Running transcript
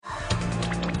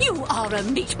You are a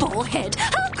meatball head.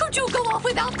 How could you go off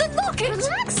without the locket?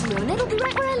 Relax, Moon. It'll be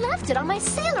right where I left it, on my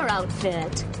sailor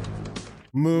outfit.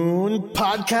 Moon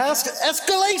Podcast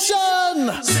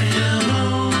Escalation! Sailor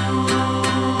Moon.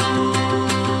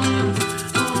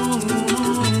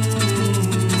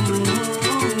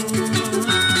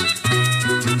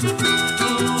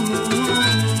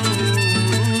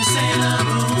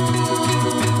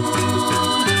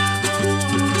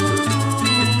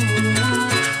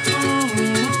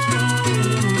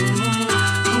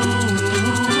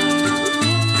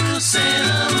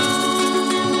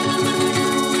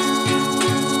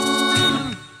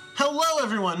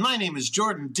 My name is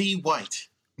Jordan D. White.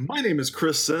 My name is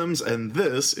Chris Sims, and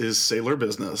this is Sailor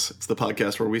Business. It's the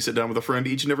podcast where we sit down with a friend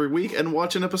each and every week and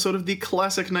watch an episode of the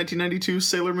classic 1992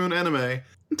 Sailor Moon anime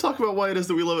and talk about why it is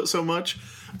that we love it so much.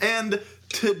 And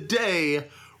today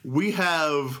we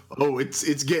have... Oh,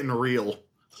 it's getting real.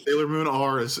 Sailor Moon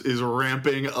R is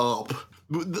ramping up.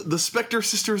 The Spectre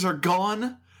sisters are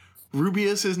gone.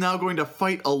 Rubius is now going to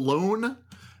fight alone.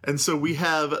 And so we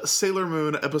have Sailor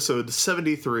Moon episode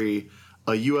 73...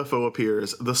 A UFO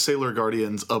appears, the Sailor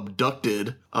Guardians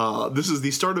abducted. This is the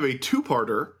start of a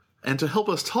two-parter, and to help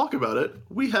us talk about it,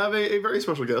 we have a very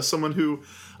special guest, someone who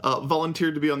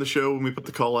volunteered to be on the show when we put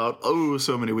the call out,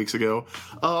 so many weeks ago.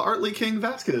 Artly King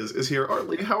Vasquez is here.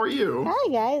 Artly, how are you?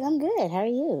 Hi, guys. I'm good. How are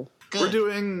you? Good.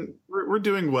 We're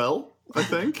doing well, I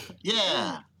think.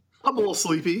 Yeah. I'm a little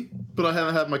sleepy, but I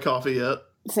haven't had my coffee yet.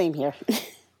 Same here.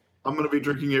 I'm going to be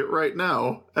drinking it right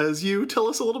now as you tell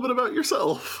us a little bit about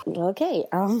yourself. Okay,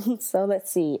 so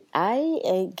let's see.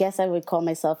 I guess I would call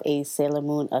myself a Sailor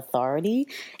Moon authority.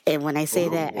 And when I say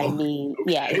that, I mean,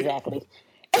 yeah, exactly.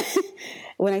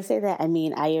 When I say that, I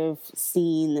mean I have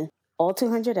seen all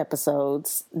 200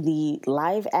 episodes, the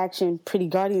live action Pretty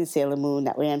Guardian Sailor Moon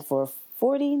that ran for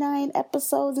 49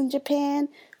 episodes in Japan,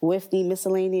 with the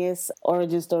miscellaneous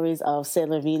origin stories of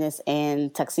Sailor Venus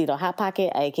and Tuxedo Hot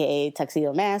Pocket, aka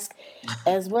Tuxedo Mask,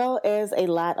 as well as a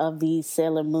lot of the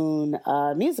Sailor Moon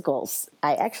musicals.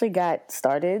 I actually got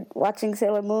started watching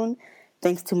Sailor Moon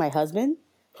thanks to my husband,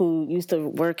 who used to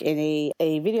work in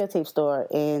a videotape store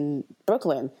in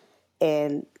Brooklyn.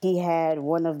 And he had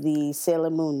one of the Sailor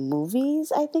Moon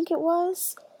movies, I think it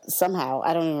was. Somehow,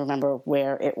 I don't even remember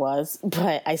where it was,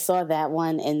 but I saw that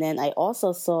one. And then I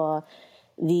also saw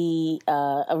the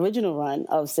original run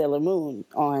of Sailor Moon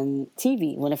on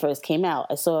TV when it first came out.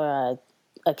 I saw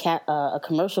a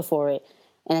commercial for it,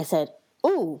 and I said,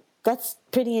 "Ooh, that's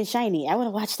pretty and shiny. I want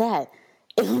to watch that."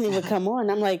 And when it would come on,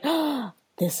 I'm like, "Oh,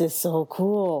 this is so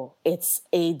cool." It's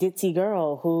a ditzy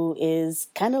girl who is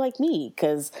kind of like me,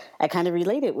 because I kind of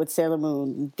related with Sailor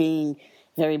Moon being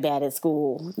very bad at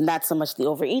school. Not so much the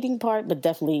overeating part, but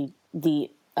definitely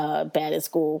the bad at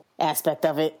school aspect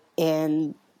of it.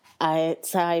 And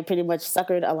I pretty much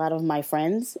suckered a lot of my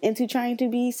friends into trying to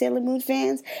be Sailor Moon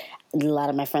fans. A lot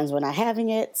of my friends were not having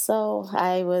it, so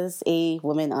I was a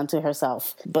woman unto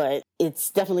herself. But it's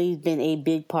definitely been a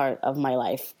big part of my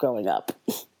life growing up.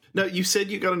 Now, you said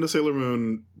you got into Sailor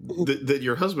Moon, that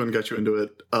your husband got you into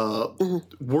it.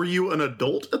 Were you an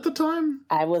adult at the time?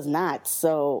 I was not.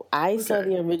 So I saw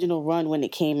the original run when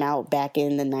it came out back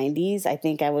in the 90s. I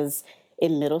think I was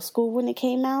in middle school when it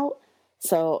came out.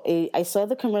 So I saw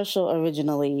the commercial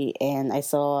originally, and I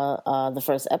saw the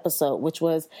first episode, which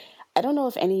was, I don't know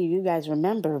if any of you guys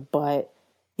remember, but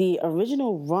the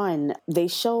original run, they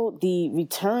showed the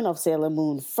return of Sailor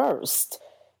Moon first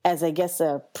as, I guess,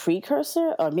 a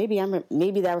precursor, or maybe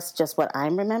that was just what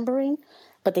I'm remembering,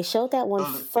 but they showed that one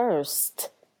first.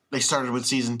 They started with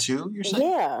season 2, you're saying?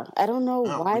 Yeah, I don't know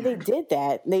why they did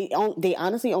that. They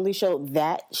honestly only showed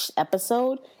that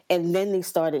episode, and then they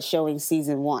started showing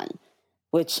season 1.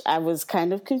 Which I was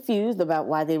kind of confused about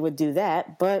why they would do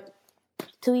that, but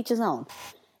to each his own.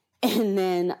 And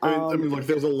then... I mean, look,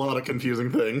 there's a lot of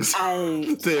confusing things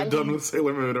they have done with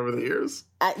Sailor Moon over the years.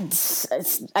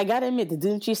 I gotta admit, the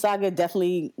Doomchi Saga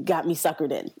definitely got me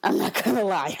suckered in. I'm not gonna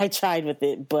lie. I tried with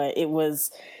it, but it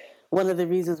was one of the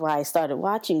reasons why I started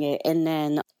watching it. And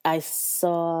then I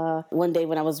saw one day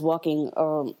when I was walking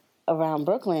around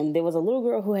Brooklyn, there was a little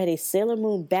girl who had a Sailor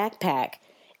Moon backpack,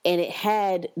 and it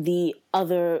had the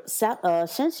other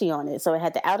Senshi on it. So it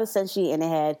had the outer Senshi, and it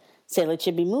had Sailor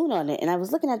Chibi Moon on it. And I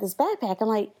was looking at this backpack. I'm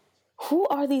like, who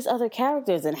are these other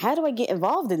characters, and how do I get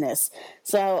involved in this?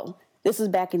 So this was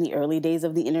back in the early days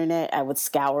of the internet. I would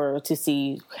scour to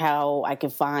see how I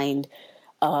could find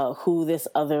who this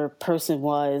other person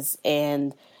was.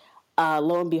 And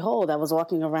lo and behold, I was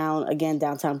walking around, again,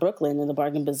 downtown Brooklyn in the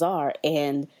Bargain Bazaar,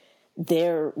 and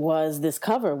there was this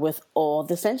cover with all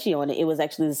the Senshi on it. It was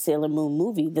actually the Sailor Moon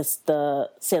movie, the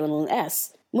Sailor Moon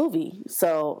S movie.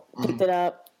 So picked it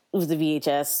up, was the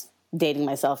VHS, dating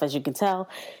myself, as you can tell,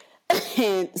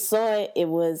 and saw it. It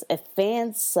was a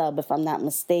fan sub, if I'm not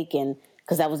mistaken,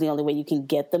 because that was the only way you can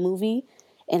get the movie.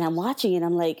 And I'm watching it,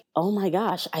 I'm like, oh my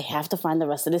gosh, I have to find the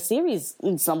rest of the series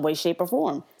in some way, shape, or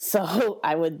form. So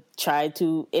I would try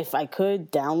to, if I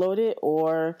could, download it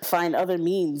or find other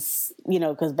means,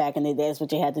 because back in the day, that's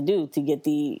what you had to do to get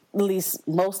at least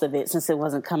most of it, since it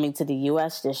wasn't coming to the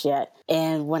U.S. just yet.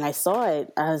 And when I saw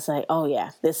it, I was like, oh yeah,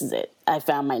 this is it. I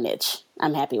found my niche.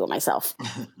 I'm happy with myself.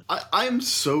 I'm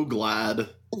so glad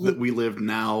that we live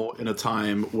now in a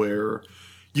time where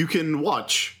you can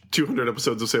watch 200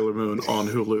 episodes of Sailor Moon on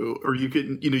Hulu, or you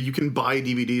can buy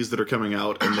DVDs that are coming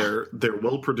out, and they're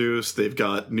well produced. They've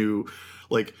got new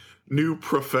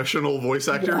professional voice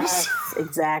actors. Yes,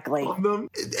 exactly. On them.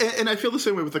 And I feel the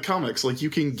same way with the comics. Like, you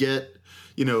can get,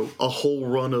 a whole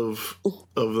run of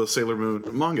the Sailor Moon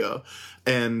manga.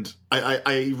 And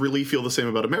I really feel the same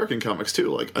about American comics too.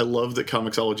 Like, I love that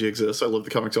Comixology exists. I love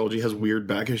that Comixology has weird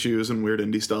back issues and weird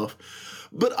indie stuff.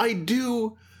 But I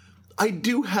do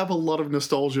have a lot of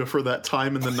nostalgia for that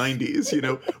time in the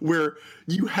 90s, where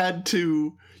you had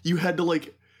to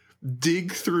like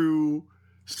dig through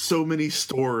so many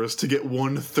stores to get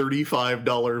one $35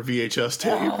 VHS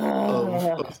tape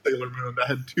of Sailor Moon that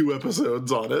had 2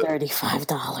 episodes on it.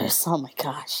 $35. Oh my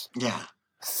gosh. Yeah.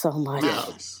 So much. Yeah.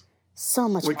 So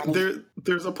much like money.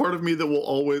 There's a part of me that will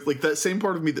always, like, that same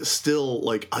part of me that still,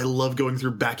 like, I love going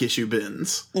through back issue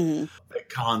bins at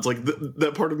cons. Like,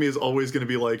 that part of me is always going to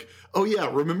be like, oh yeah,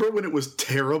 remember when it was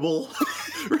terrible?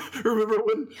 Remember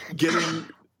when getting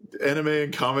anime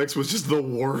and comics was just the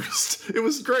worst? It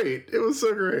was great. It was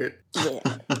so great. Yeah.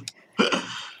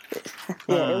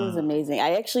 Yeah, it was amazing.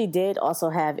 I actually did also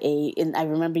have and I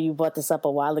remember you brought this up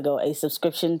a while ago, a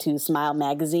subscription to Smile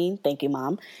Magazine. Thank you,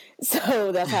 Mom.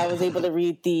 So that's how I was able to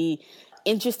read the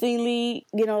interestingly,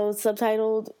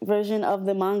 subtitled version of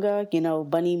the manga,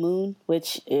 Bunny Moon,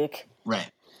 which, right.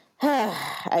 Her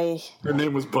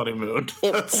name was Bunny Moon.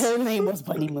 Her name was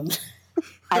Bunny Moon.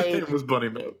 Her name was Bunny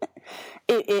Moon.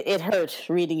 It hurt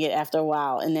reading it after a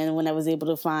while. And then when I was able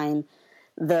to find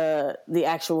the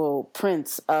actual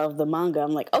prints of the manga,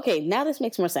 I'm like, okay, now this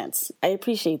makes more sense. I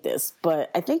appreciate this.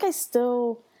 But I think I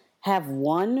still have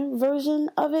one version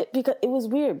of it, because it was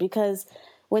weird, because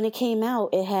when it came out,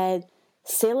 it had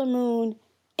Sailor Moon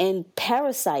and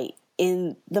Parasite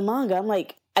in the manga. I'm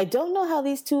like, I don't know how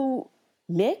these two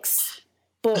mix,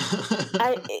 but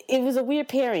it was a weird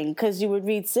pairing, because you would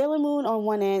read Sailor Moon on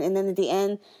one end, and then at the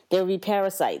end, there would be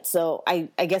Parasite. So I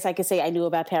guess I could say I knew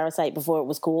about Parasite before it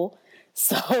was cool.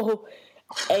 So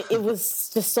it was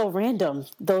just so random,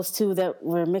 those two that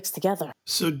were mixed together.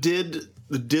 So did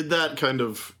that kind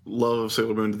of love of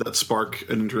Sailor Moon, did that spark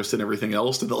an interest in everything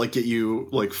else? Did that, like, get you,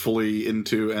 like, fully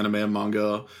into anime and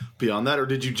manga beyond that? Or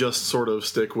did you just sort of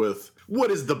stick with what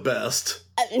is the best?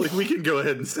 Like, we can go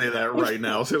ahead and say that right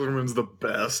now. Sailor Moon's the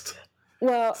best.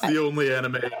 Well, it's the only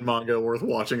anime and manga worth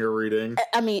watching or reading.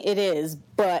 I mean, it is,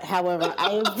 but however,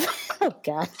 oh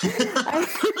God.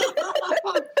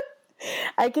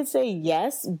 I could say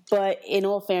yes, but in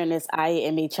all fairness, I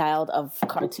am a child of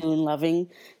cartoon loving.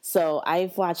 So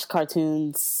I've watched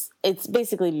cartoons. It's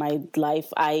basically my life.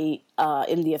 I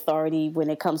am the authority when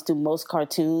it comes to most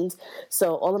cartoons.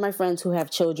 So all of my friends who have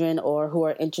children or who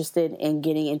are interested in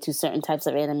getting into certain types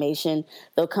of animation,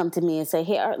 they'll come to me and say,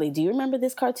 hey, Artley, do you remember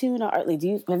this cartoon? Or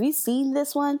Artley, have you seen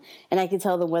this one? And I can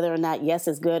tell them whether or not, yes,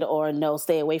 it's good, or no,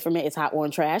 stay away from it. It's hot or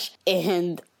trash.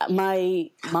 And my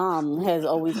mom has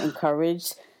always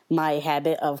encouraged my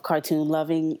habit of cartoon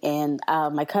loving. And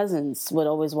my cousins would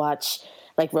always watch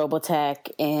like Robotech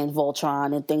and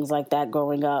Voltron and things like that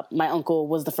growing up. My uncle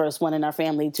was the first one in our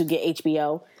family to get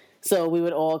HBO. So we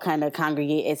would all kind of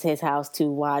congregate at his house to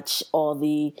watch all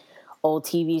the old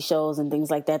TV shows and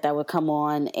things like that would come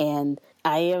on. And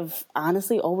I have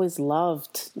honestly always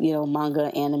loved, manga,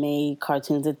 anime,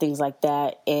 cartoons, and things like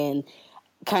that. And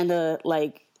kind of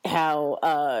like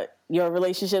how your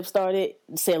relationship started,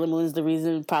 Sailor Moon is the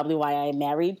reason probably why I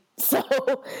married. So,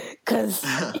 because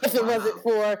if it wasn't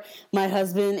for my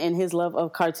husband and his love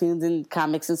of cartoons and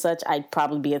comics and such, I'd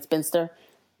probably be a spinster.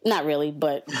 Not really,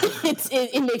 but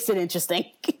it makes it interesting.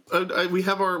 We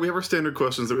have our standard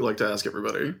questions that we like to ask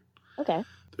everybody. Okay.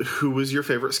 Who was your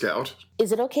favorite scout?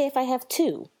 Is it okay if I have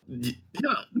two? Yeah.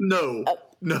 No.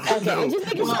 No. Okay, No. I'm just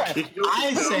making sure.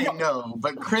 I say no,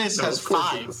 but Chris has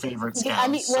 5 favorite scouts. I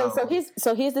mean,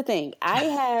 so here's the thing. I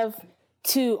have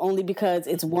two only because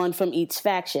it's one from each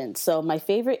faction. So my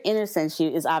favorite inner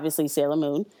sensu is obviously Sailor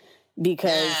Moon,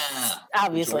 because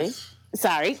obviously,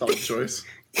 sorry, solid choice.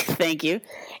 Thank you.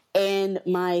 And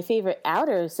my favorite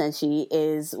outer senshi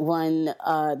is one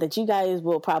that you guys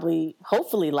will probably,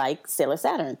 hopefully like, Sailor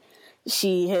Saturn.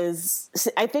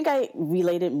 I think I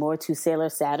related more to Sailor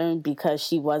Saturn because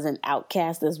she was an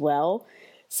outcast as well.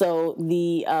 So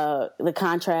the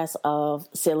contrast of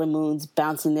Sailor Moon's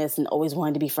bounciness and always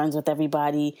wanting to be friends with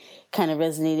everybody kind of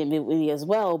resonated with me as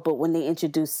well. But when they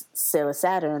introduced Sailor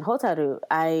Saturn, Hotaru,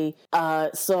 I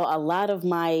saw a lot of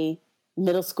my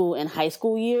middle school and high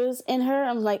school years in her.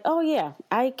 I'm like, oh yeah,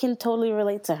 I can totally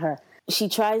relate to her. She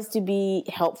tries to be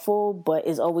helpful, but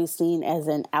is always seen as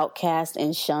an outcast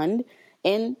and shunned.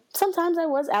 And sometimes I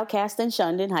was outcast and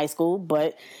shunned in high school,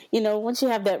 but, you know, once you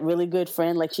have that really good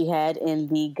friend like she had in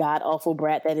the god-awful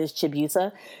brat that is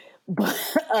Chibiusa,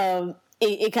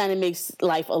 it kind of makes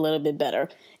life a little bit better.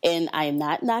 And I am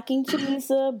not knocking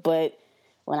Chibiusa, but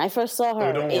when I first saw her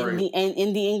in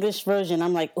the English version,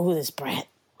 I'm like, ooh, this brat.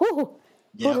 Ooh,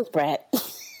 this brat.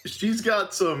 She's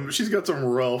got some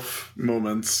rough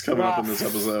moments coming up in this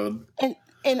episode. And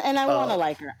I want to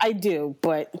like her. I do,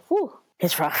 but whew,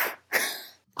 it's rough.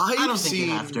 I don't think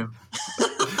you have to.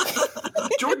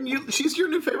 Jordan, she's your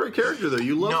new favorite character, though.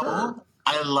 You love her.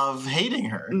 I love hating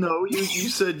her. No, you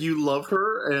said you love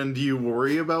her and you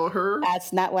worry about her.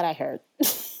 That's not what I heard.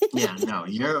 Yeah, no,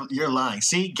 you're lying.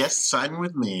 See, guest siding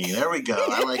with me. There we go.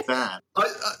 I like that.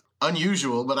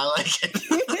 Unusual, but I like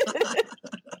it.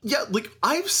 Yeah, like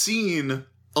I've seen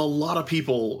a lot of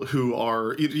people who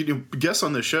are guests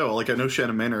on this show. Like I know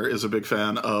Shannon Manor is a big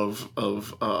fan of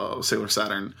Sailor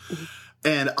Saturn. Mm-hmm.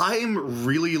 And I'm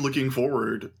really looking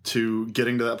forward to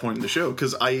getting to that point in the show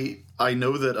because I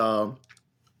know that,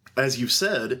 as you've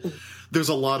said, there's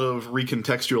a lot of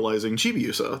recontextualizing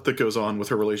Chibiusa that goes on with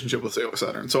her relationship with Sailor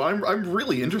Saturn. So I'm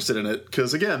really interested in it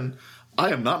because, again,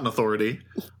 I am not an authority.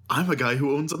 I'm a guy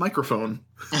who owns a microphone.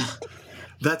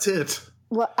 That's it.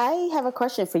 Well, I have a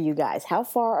question for you guys. How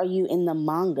far are you in the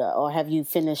manga, or have you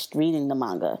finished reading the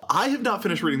manga? I have not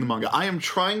finished reading the manga. I am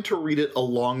trying to read it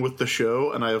along with the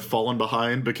show, and I have fallen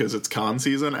behind because it's con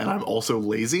season, and I'm also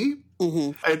lazy.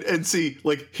 Mm-hmm. And see,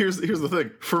 like, here's the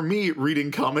thing. For me,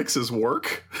 reading comics is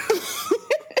work.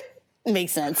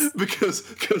 Makes sense.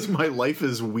 because my life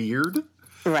is weird.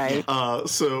 Right.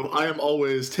 So I am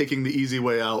always taking the easy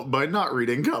way out by not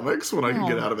reading comics when I can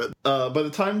get out of it. By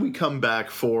the time we come back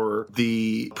for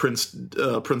the Prince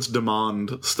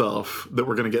Demand stuff that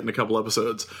we're going to get in a couple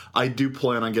episodes, I do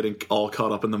plan on getting all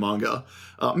caught up in the manga.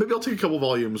 Maybe I'll take a couple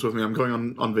volumes with me. I'm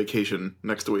going on vacation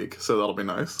next week, so that'll be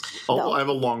nice. I have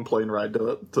a long plane ride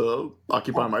to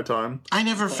occupy my time. I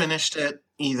never finished it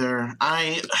either.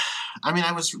 I mean,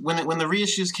 I was when the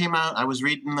reissues came out, I was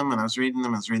reading them.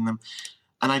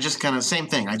 And I just kind of, same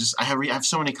thing. I have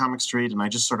so many comics to read, and I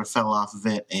just sort of fell off of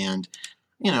it. And,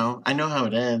 you know, I know how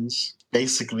it ends,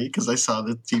 basically, because I saw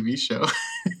the TV show.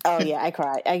 Oh, yeah, I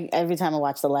cry. Every time I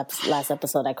watch the last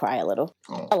episode, I cry a little.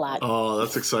 A lot. Oh,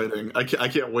 that's exciting. I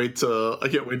can't wait to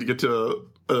get to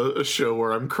a show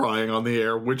where I'm crying on the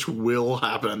air, which will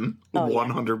happen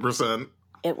 100%.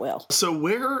 It will. So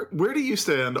where do you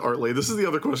stand, Artley? This is the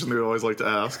other question that we always like to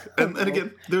ask. And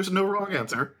again, there's no wrong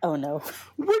answer. Oh, no.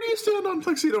 Where do you stand on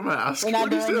Tuxedo Mask? Where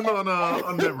do you stand on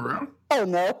Mamoru? Oh,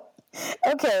 no.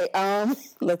 Okay,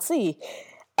 let's see.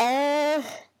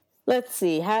 Let's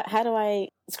see. How do I...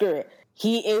 Screw it.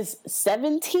 He is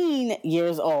 17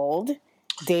 years old,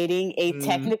 dating a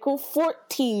technical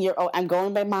 14-year-old. I'm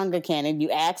going by manga canon. You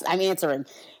asked, I'm answering.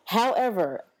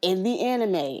 However, in the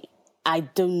anime... I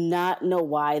do not know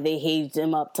why they aged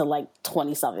him up to like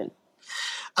 27.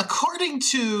 According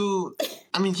to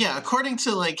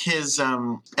like his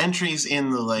entries in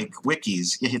the like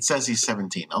wikis, it says he's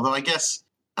 17. Although I guess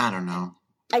I don't know.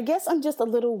 I guess I'm just a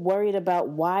little worried about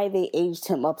why they aged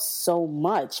him up so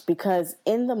much because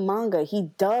in the manga he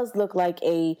does look like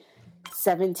a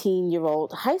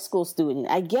 17-year-old high school student.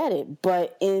 I get it,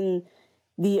 but in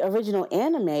the original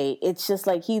anime, it's just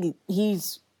like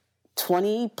he's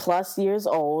 20 plus years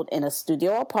old in a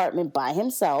studio apartment by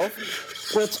himself,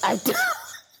 which I do.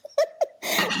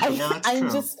 I'm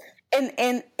just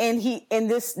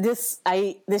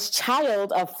this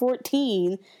child of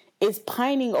 14 is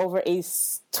pining over a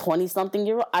 20-something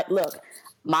year old. Look,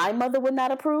 my mother would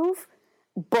not approve,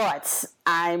 but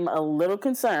I'm a little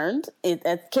concerned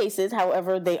at cases.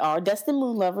 However, they are Destined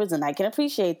Moon lovers, and I can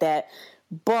appreciate that.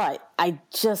 But I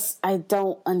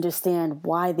don't understand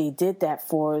why they did that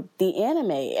for the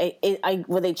anime.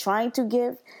 Were they trying to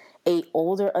give a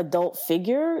older adult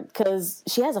figure? Because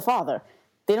she has a father.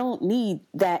 They don't need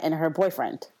that in her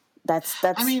boyfriend.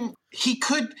 I mean, he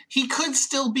could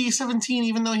still be 17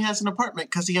 even though he has an apartment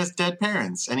because he has dead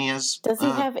parents and he has. Does he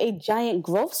have a giant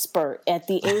growth spurt at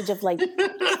the age of like?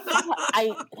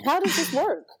 How does this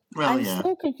work? Well, I'm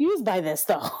so confused by this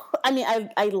though. I mean,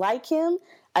 I like him.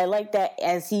 I like that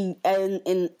as he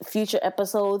in future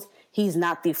episodes, he's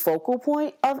not the focal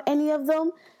point of any of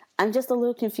them. I'm just a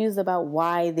little confused about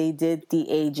why they did the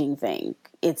aging thing.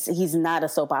 He's not a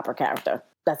soap opera character.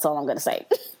 That's all I'm going to say.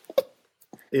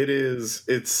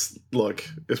 It's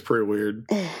pretty weird.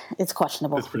 It's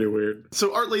questionable. It's pretty weird. So,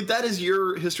 Artley, that is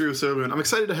your history of Sailor Moon. I'm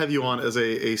excited to have you on as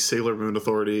a Sailor Moon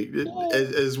authority.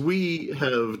 As we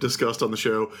have discussed on the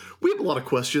show, we have a lot of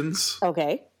questions.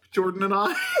 Okay. Jordan and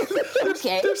I.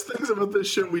 There's things about this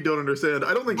show we don't understand.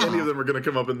 I don't think any of them are going to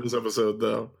come up in this episode,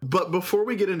 though. But before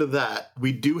we get into that,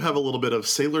 we do have a little bit of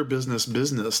Sailor business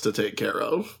to take care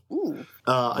of.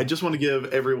 I just want to give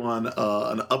everyone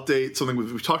an update, something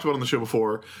we've talked about on the show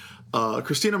before.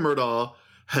 Christina Murdaugh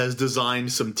has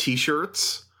designed some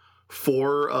T-shirts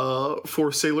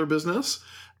for Sailor Business,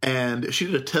 and she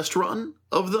did a test run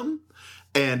of them.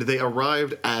 And they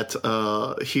arrived at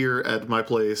here at my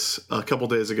place a couple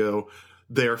days ago.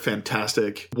 They are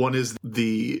fantastic. One is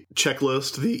the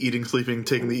checklist, the eating, sleeping,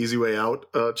 taking the easy way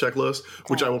out checklist,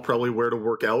 which I will probably wear to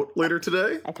work out later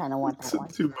today. I kind of want that one.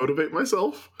 To motivate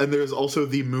myself. And there's also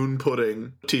the moon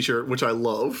pudding t-shirt, which I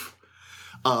love.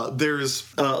 There's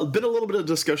been a little bit of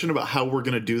discussion about how we're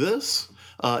going to do this.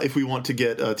 If we want to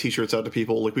get t-shirts out to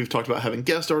people. Like we've talked about having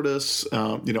guest artists.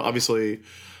 Obviously...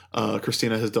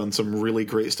 Christina has done some really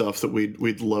great stuff that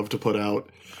we'd love to put out.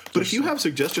 But if you have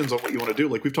suggestions on what you want to do,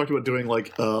 like we've talked about doing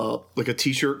like a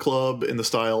t-shirt club in the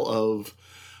style of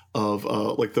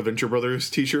like the Venture Brothers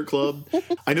t-shirt club.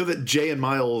 I know that Jay and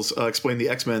Miles Explain the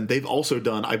X-Men. They've also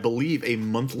done, I believe, a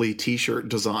monthly t-shirt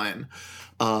design.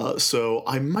 So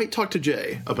I might talk to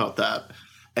Jay about that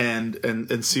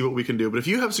and see what we can do. But if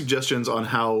you have suggestions on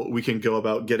how we can go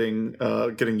about getting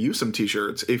you some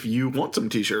t-shirts, if you want some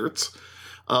t-shirts,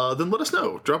 then let us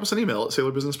know. Drop us an email at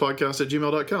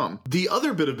sailorbusinesspodcast@gmail.com. The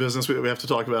other bit of business we have to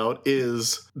talk about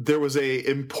is there was a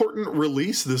important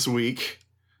release this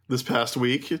past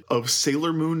week, of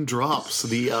Sailor Moon Drops,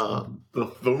 the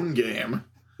phone game.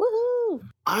 Woohoo!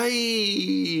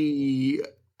 I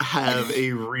have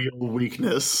a real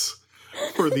weakness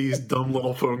for these dumb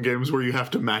little phone games where you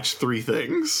have to match 3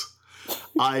 things.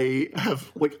 I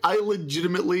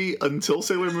legitimately, until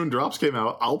Sailor Moon Drops came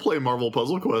out, I'll play Marvel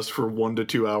Puzzle Quest for 1 to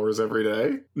 2 hours every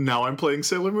day. Now I'm playing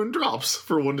Sailor Moon Drops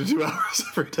for 1 to 2 hours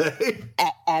every day.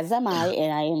 As am I,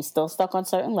 and I am still stuck on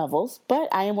certain levels, but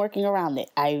I am working around it.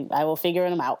 I will figure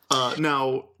them out.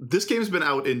 Now, this game's been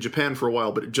out in Japan for a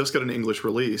while, but it just got an English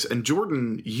release. And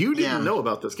Jordan, you didn't know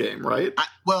about this game, right?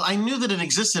 I knew that it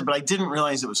existed, but I didn't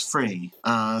realize it was free.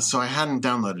 So I hadn't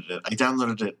downloaded it. I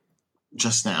downloaded it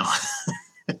just now.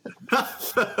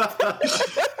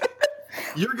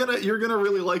 You're gonna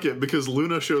really like it because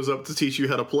Luna shows up to teach you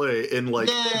how to play in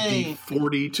the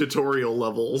 40 tutorial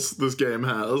levels this game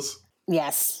has.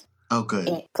 Yes. Oh, good.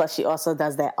 And plus, she also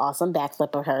does that awesome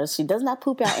backflip of hers. She does not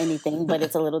poop out anything, but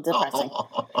it's a little depressing.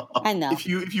 I know. If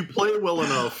you play well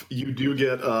enough, you do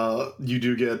get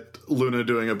Luna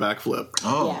doing a backflip.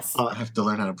 Oh, yes. I have to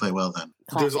learn how to play well then.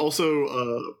 Classic. There's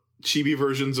also chibi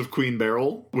versions of Queen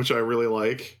Beryl, which I really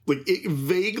like. Like, it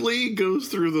vaguely goes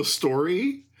through the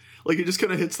story. Like, it just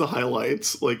kind of hits the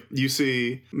highlights. Like, you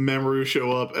see Mamoru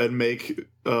show up and make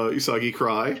Usagi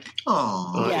cry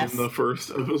yes. in the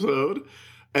first episode.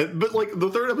 But, like,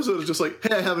 the third episode is just like,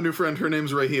 hey, I have a new friend. Her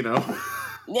name's Reihino.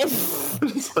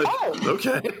 It's like,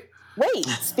 okay. Wait,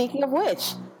 speaking of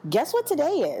which, guess what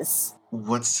today is?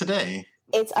 What's today?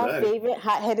 It's our favorite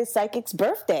hot-headed psychic's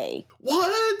birthday.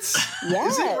 What?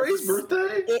 Yes. Is it Ray's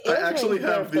birthday? It is I actually Ray's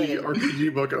have birthday. the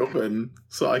RPG book open,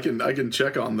 so I can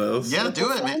check on this. Yeah,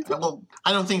 do it, man. Well,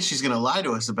 I don't think she's going to lie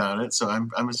to us about it, so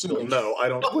I'm assuming. No, I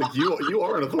don't. Like, you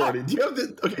are an authority. Do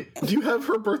you have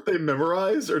her birthday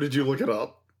memorized, or did you look it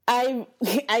up? I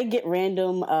get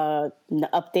random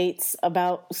updates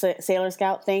about Sailor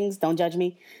Scout things. Don't judge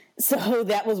me. So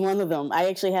that was one of them. I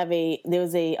actually have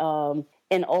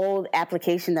an old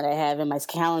application that I have in my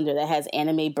calendar that has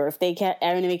anime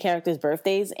characters'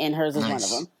 birthdays, and hers is one of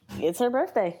them. It's her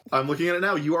birthday. I'm looking at it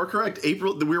now. You are correct.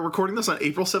 We're recording this on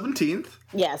April 17th.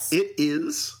 Yes. It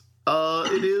is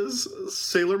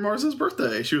Sailor Mars's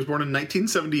birthday. She was born in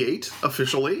 1978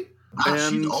 officially. Wow,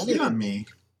 she's older than me.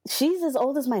 She's as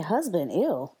old as my husband.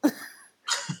 Ew.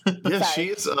 Yeah, she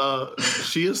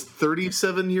is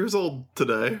 37 years old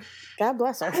today. God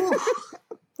bless her.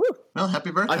 Well,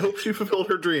 happy birthday. I hope she fulfilled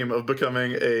her dream of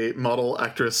becoming a model,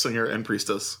 actress, singer, and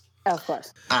priestess. Of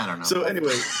course. I don't know. So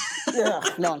anyway,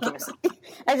 Ugh, no one cares.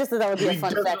 I just thought that would be a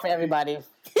fun fact for everybody.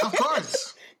 Of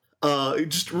course.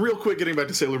 Just real quick, getting back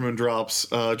to Sailor Moon Drops.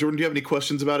 Jordan, do you have any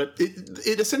questions about it?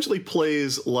 It essentially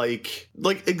plays like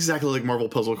exactly like Marvel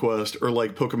Puzzle Quest or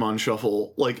like Pokemon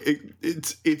Shuffle. Like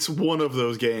it's one of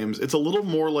those games. It's a little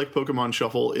more like Pokemon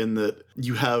Shuffle in that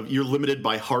you're limited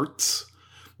by hearts,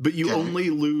 but you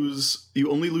only lose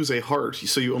a heart.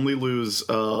 So you only lose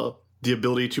the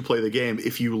ability to play the game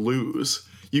if you lose.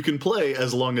 You can play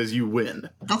as long as you win,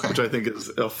 which I think is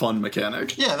a fun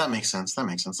mechanic. Yeah, that makes sense.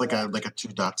 Like a two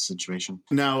dots situation.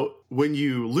 Now, when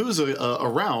you lose a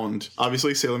round,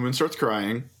 obviously Sailor Moon starts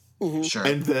crying. Mm-hmm. Sure.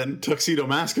 And then Tuxedo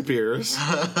Mask appears.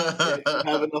 If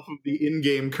you have enough of the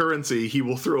in-game currency, he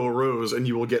will throw a rose and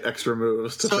you will get extra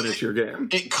moves to finish your game.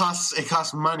 It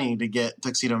costs money to get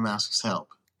Tuxedo Mask's help.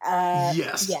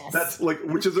 Yes. That's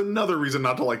which is another reason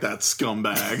not to like that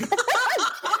scumbag.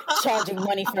 Charging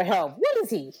money for help. What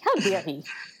is he? How dare he?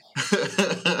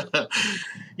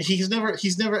 He's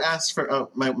never asked for. Oh,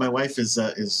 my wife is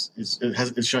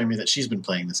showing me that she's been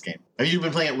playing this game. Have you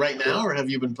been playing it right now, or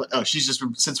have you been? Oh, she's just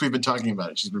since we've been talking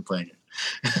about it, she's been playing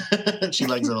it. She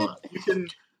likes it a lot.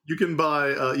 You can buy.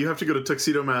 You have to go to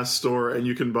Tuxedo Mask store, and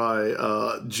you can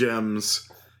buy gems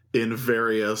in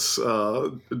various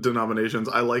denominations.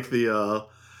 I like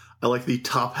the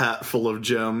top hat full of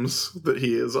gems that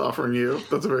he is offering you.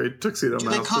 That's a very Tuxedo Mask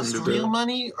thing to do. Do they cost real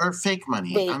money or fake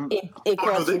money? It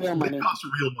costs real money. They cost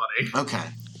real money. Okay.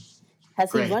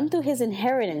 Has he run through his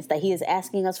inheritance that he is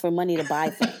asking us for money to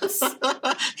buy things?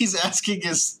 He's asking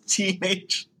his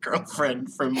teenage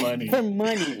girlfriend for money. Did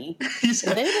anybody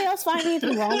else find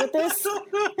anything wrong with this?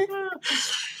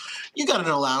 You got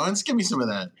an allowance. Give me some of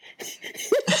that.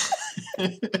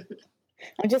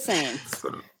 I'm just saying.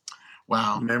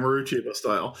 Wow. Mamoru Chiba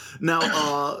style.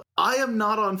 Now, I am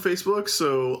not on Facebook,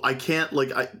 so I can't,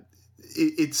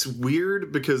 it's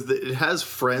weird because it has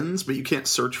friends, but you can't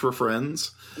search for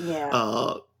friends.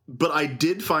 Yeah. But I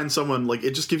did find someone,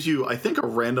 it just gives you, I think, a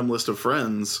random list of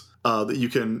friends that you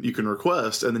can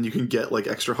request, and then you can get,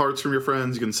 extra hearts from your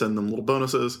friends. You can send them little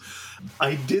bonuses.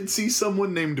 I did see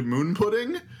someone named Moon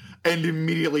Pudding, and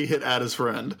immediately hit add as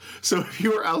friend. So if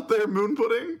you are out there, Moon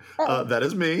Pudding, that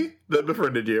is me that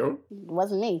befriended you. It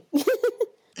wasn't me.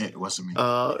 It wasn't me.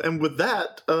 And with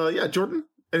that, Jordan,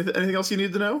 anything else you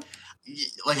need to know?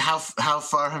 How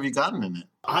far have you gotten in it?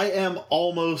 I am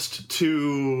almost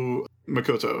to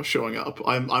Makoto showing up.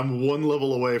 I'm one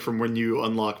level away from when you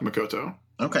unlock Makoto.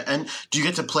 Okay, and do you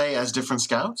get to play as different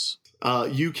scouts?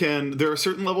 You can. There are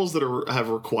certain levels that have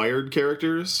required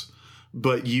characters,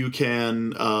 but you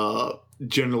can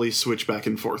generally switch back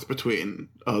and forth between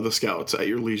the scouts at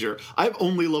your leisure. I've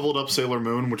only leveled up Sailor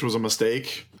Moon, which was a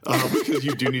mistake, because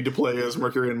you do need to play as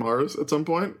Mercury and Mars at some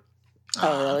point.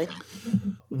 Oh, really?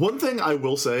 One thing I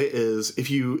will say is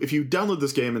if you download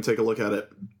this game and take a look at it,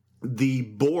 the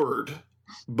board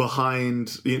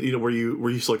behind where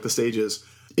you select the stages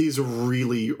is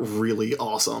really, really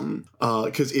awesome,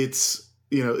 because it's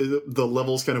the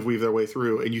levels kind of weave their way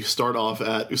through, and you start off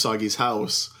at Usagi's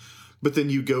house, but then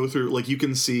you go through, you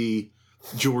can see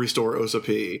Jewelry Store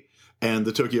Osapi, and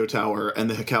the Tokyo Tower, and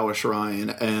the Hikawa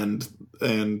Shrine, and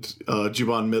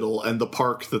Juban Middle, and the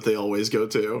park that they always go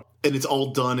to. And it's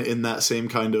all done in that same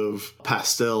kind of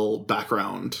pastel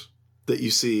background that you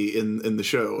see in the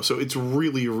show. So it's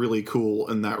really, really cool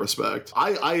in that respect.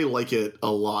 I like it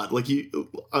a lot.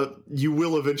 You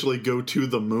will eventually go to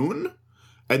the moon,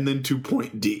 and then to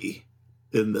point D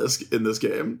in this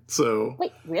game. So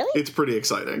wait, really? It's pretty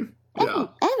exciting. I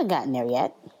haven't gotten there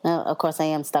yet. Of course, I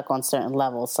am stuck on certain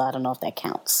levels, so I don't know if that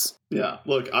counts. Yeah,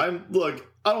 look, I don't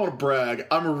want to brag.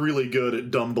 I'm really good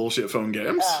at dumb bullshit phone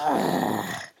games.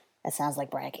 That sounds like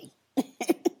bragging.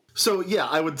 So yeah,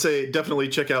 I would say definitely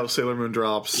check out Sailor Moon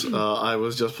Drops. I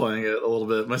was just playing it a little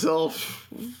bit myself.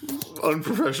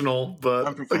 Unprofessional,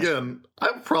 but again, I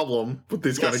have a problem with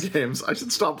these kind of games. I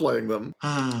should stop playing them.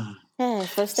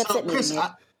 First steps at meeting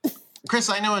it.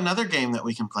 Chris, I know another game that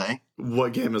we can play.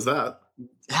 What game is that?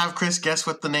 Have Chris guess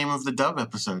what the name of the dub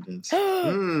episode is.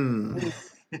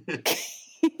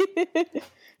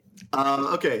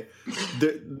 Okay.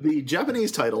 The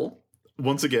Japanese title,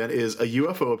 once again, is A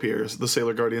UFO Appears, The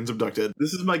Sailor Guardians Abducted.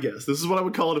 This is my guess. This is what I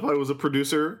would call it if I was a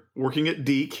producer working at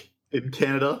DiC in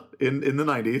Canada in the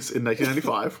 90s, in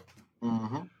 1995.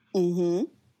 Mm-hmm.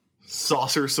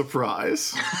 Saucer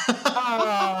Surprise.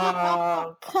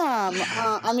 Oh, come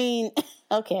on. I mean,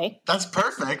 okay. That's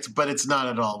perfect, but it's not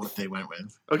at all what they went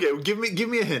with. Okay, give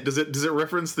me a hint. Does it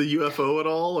reference the UFO at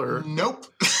all, or nope?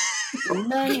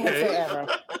 None whatsoever.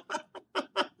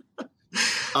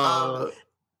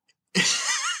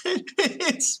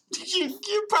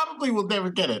 You probably will never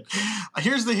get it.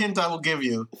 Here's the hint I will give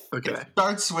you. Okay. It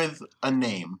starts with a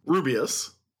name.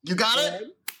 Rubius. You got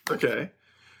it? Okay.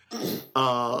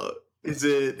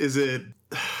 Is it?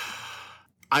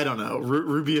 I don't know.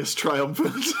 Rubius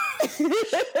Triumphant.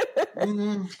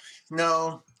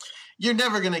 No, you're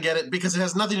never gonna get it because it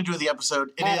has nothing to do with the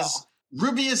episode. It is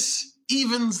Rubius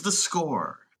evens the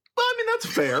score. Well, I mean, that's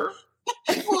fair.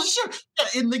 Well, sure.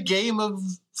 In the game of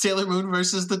Sailor Moon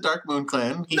versus the Dark Moon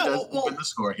Clan, he does win the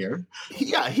score here.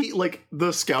 Yeah,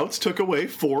 the Scouts took away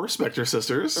 4 Spectre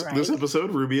Sisters. Right. This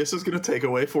episode, Rubius is going to take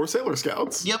away 4 Sailor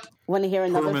Scouts. Yep. Want to hear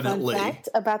another fun Permanently. fact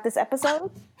about this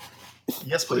episode?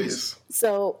 Yes, please.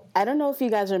 So I don't know if you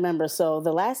guys remember. So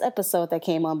the last episode that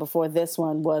came on before this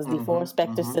one was the 4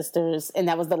 Spectre Sisters, and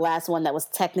that was the last one that was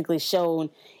technically shown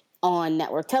on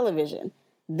network television.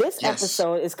 This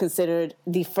episode is considered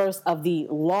the first of the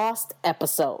lost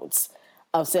episodes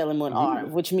of Sailor Moon R,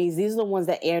 which means these are the ones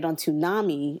that aired on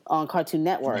Toonami on Cartoon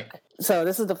Network. Right. So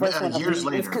this is the first one. Years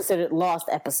later. It's considered lost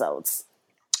episodes.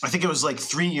 I think it was like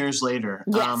 3 years later.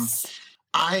 Yes.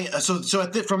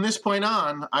 From this point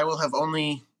on, I will have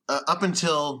only up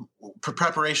until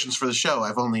preparations for the show,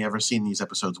 I've only ever seen these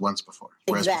episodes once before.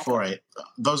 Whereas before,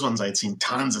 those ones I had seen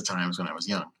tons of times when I was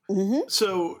young. Mm-hmm.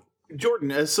 So, Jordan,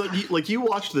 you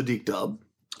watched the Deke dub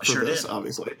for this,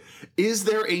 obviously. Is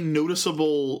there a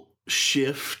noticeable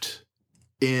shift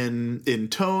in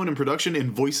tone and production,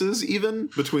 in voices, even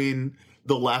between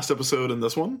the last episode and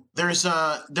this one?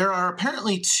 There are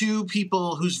apparently 2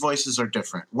 people whose voices are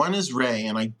different. One is Ray,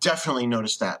 and I definitely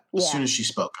noticed that as soon as she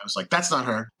spoke. I was like, that's not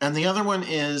her. And the other one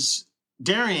is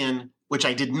Darian, which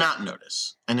I did not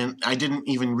notice. And then I didn't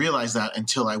even realize that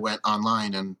until I went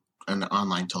online and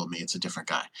online told me it's a different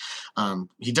guy.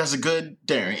 He does a good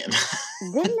Darian.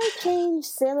 Didn't they change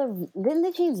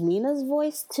Mina's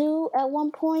voice too at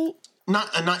one point?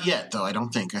 Not yet, though. I don't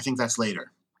think. I think that's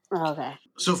later. Oh, okay.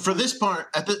 So for this part,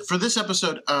 for this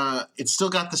episode, it's still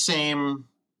got the same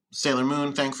Sailor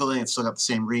Moon. Thankfully, it's still got the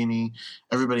same Rini.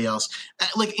 Everybody else,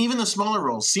 like even the smaller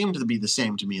roles, seemed to be the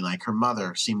same to me. Like her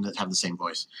mother seemed to have the same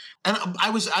voice, and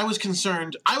I was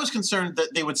concerned. I was concerned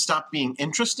that they would stop being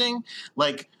interesting.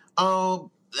 Like,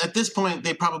 at this point,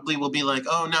 they probably will be like,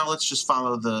 now let's just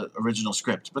follow the original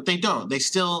script. But they don't. They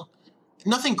still.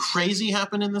 Nothing crazy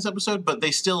happened in this episode, but they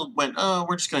still went,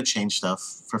 we're just going to change stuff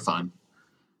for fun.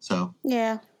 So.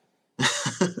 Yeah.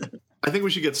 I think we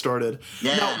should get started.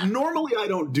 Yeah. Now, normally I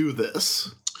don't do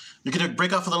this. You're going to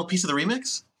break off a little piece of the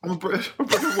remix? I'm going to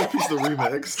break off a piece of the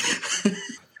remix.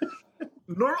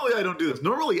 Normally I don't do this.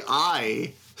 Normally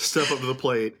I step up to the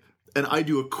plate and I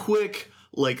do a quick,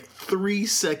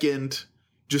 3-second,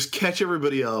 just catch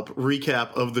everybody up,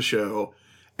 recap of the show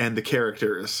and the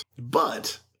characters.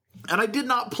 But... and I did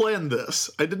not plan this.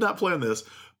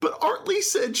 But Artley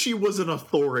said she was an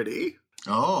authority.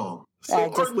 Oh. So,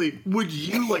 Artley, would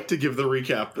you like to give the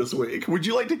recap this week? Would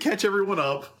you like to catch everyone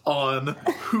up on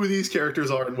who these characters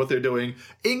are and what they're doing,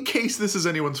 in case this is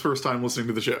anyone's first time listening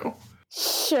to the show?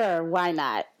 Sure, why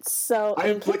not? So,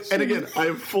 and again, I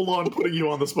am full on putting you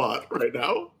on the spot right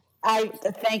now.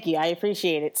 Thank you. I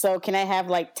appreciate it. So, can I have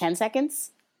 10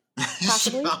 seconds?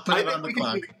 Possibly? I'll put it on the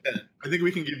clock. I think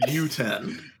we can give you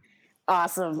 10.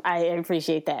 Awesome. I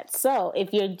appreciate that. So,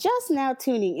 if you're just now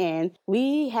tuning in,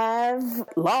 we have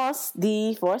lost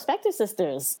the 4 Spectre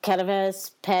sisters,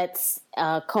 Cadaverse, Pets,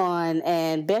 Con,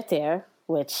 and Berthair,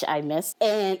 which I missed.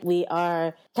 And we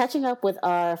are catching up with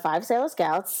our 5 Sailor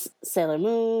Scouts, Sailor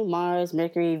Moon, Mars,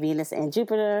 Mercury, Venus, and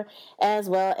Jupiter, as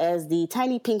well as the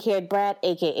tiny pink-haired brat,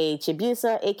 a.k.a.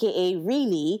 Chibiusa, a.k.a.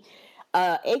 Rini,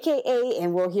 a.k.a.,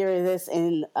 and we'll hear this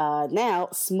in now,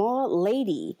 Small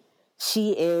Lady.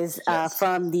 She is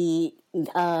from the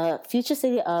future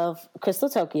city of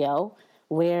Crystal Tokyo,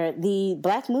 where the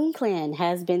Black Moon Clan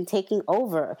has been taking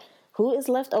over. Who is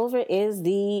left over is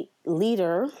the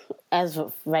leader, as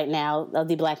of right now, of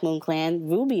the Black Moon Clan,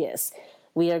 Rubius.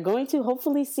 We are going to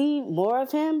hopefully see more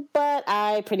of him, but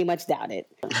I pretty much doubt it.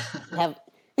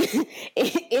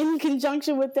 In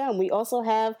conjunction with them, we also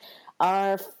have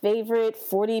our favorite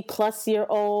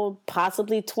 40-plus-year-old,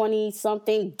 possibly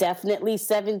 20-something, definitely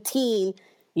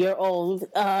 17-year-old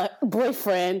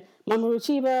boyfriend, Mamoru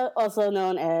Chiba, also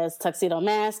known as Tuxedo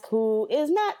Mask, who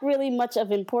is not really much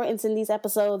of importance in these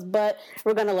episodes, but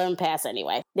we're going to let him pass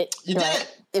anyway. You did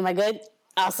it! Am I good?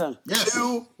 Awesome. Yes.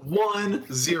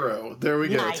 2-1-0. There we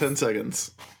go. Nice. 10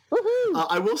 seconds. Woohoo!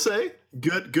 I will say,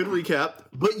 good recap,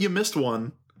 but you missed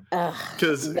one.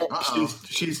 Because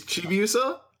she's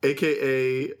Chibiusa,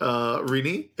 a.k.a.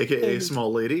 Rini, a.k.a.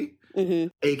 Small Lady,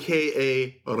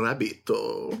 a.k.a.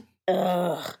 Rabbito. They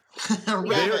are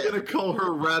going to call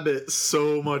her Rabbit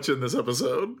so much in this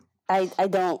episode. I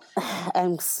don't.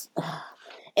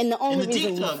 And the only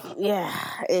reason,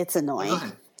 it's annoying. Go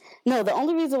ahead. No, the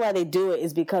only reason why they do it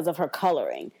is because of her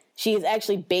coloring. She is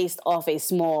actually based off a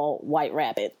small white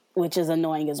rabbit, which is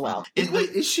annoying as well.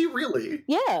 Is she really?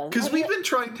 Yeah, Because we've been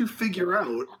trying to figure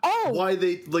out why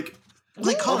they like.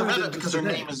 They call her Rabbit because her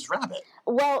name is Rabbit.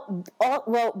 Well,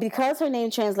 because her name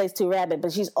translates to rabbit,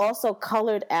 but she's also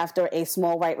colored after a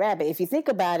small white rabbit. If you think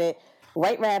about it,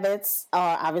 white rabbits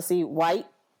are obviously white,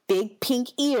 big pink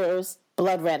ears,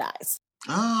 blood red eyes.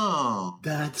 Oh,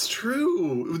 That's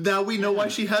true. Now we know why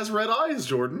she has red eyes,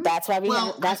 Jordan. That's why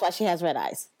that's why she has red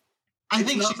eyes. I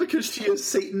think Not because she is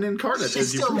Satan incarnate, she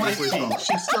as you still might previously be. thought.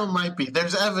 She still might be.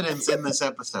 There's evidence in this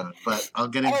episode, but I'll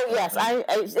get into Oh yes,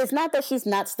 it's not that she's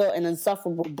not still an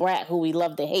insufferable brat who we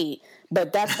love to hate,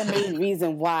 but that's the main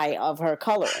reason why of her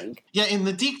coloring. Yeah, in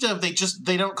the Deke dub,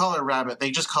 they don't call her Rabbit.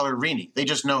 They just call her Reenie. They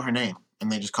just know her name, and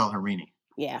they just call her Reenie.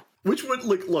 Yeah. Which would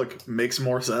look makes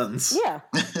more sense. Yeah.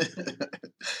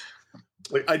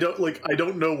 I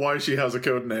don't know why she has a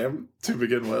code name to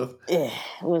begin with.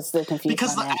 Was still confused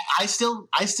Because on that.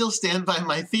 I still stand by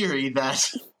my theory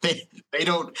that they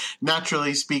don't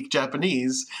naturally speak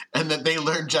Japanese, and that they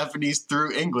learned Japanese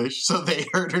through English. So they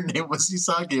heard her name was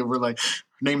Usagi, and were like,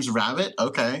 her name's Rabbit?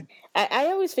 Okay. I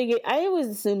always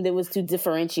assumed it was to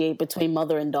differentiate between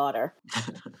mother and daughter.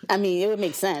 I mean, it would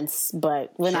make sense,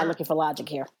 but we're not looking for logic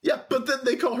here. Yeah, but then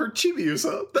they call her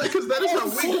Chibiusa because that is how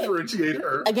we differentiate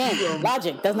her. Again,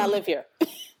 logic does not live here.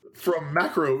 From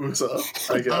Macro Usa,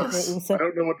 I guess. Usa. I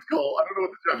don't know what to call. I don't know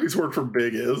what the Japanese word for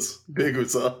big is. Big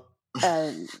Usa.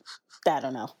 I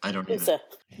don't know. I don't It's either.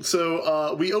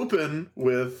 So we open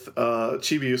with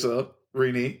Chibiusa,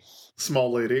 Rini,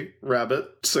 small lady, rabbit,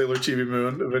 Sailor Chibi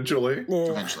Moon, eventually.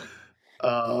 Eventually.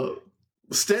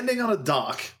 Standing on a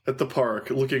dock at the park,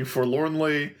 looking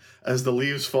forlornly as the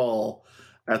leaves fall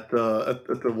at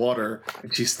the water,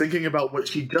 and she's thinking about what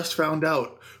she just found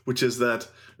out, which is that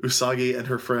Usagi and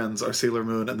her friends are Sailor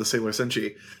Moon and the Sailor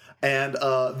Senshi. And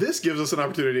this gives us an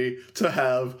opportunity to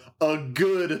have a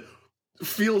good,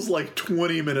 feels like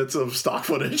 20 minutes of stock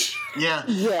footage. Yeah.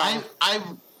 Yeah.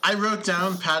 I wrote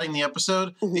down padding the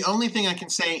episode. The only thing I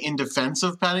can say in defense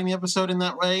of padding the episode in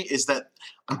that way is that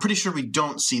I'm pretty sure we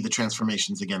don't see the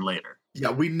transformations again later.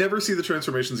 Yeah, we never see the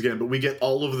transformations again, but we get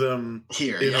all of them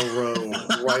Here, in yeah. a row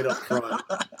right up front.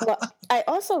 Well, I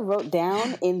also wrote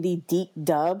down in the Deke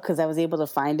dub, because I was able to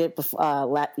find it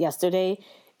yesterday,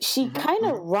 she kind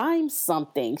of rhymed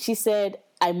something. She said,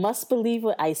 "I must believe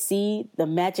what I see. The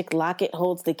magic locket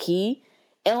holds the key."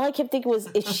 And all I kept thinking was,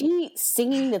 is she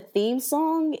singing the theme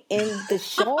song in the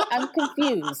show? I'm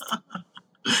confused.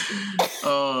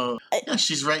 Oh, yeah,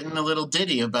 she's writing a little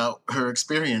ditty about her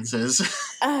experiences.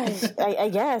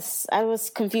 I guess. I was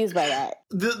confused by that.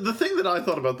 The thing that I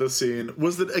thought about this scene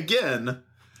was that, again,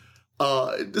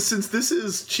 since this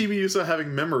is Chibiusa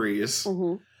having memories,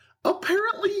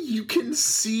 apparently you can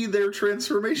see their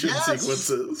transformation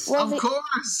sequences. Well, of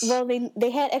course. Well, they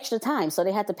had extra time, so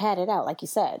they had to pad it out, like you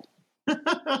said.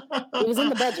 It was in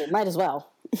the budget. Might as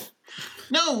well.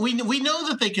 No, we know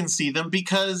that they can see them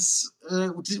because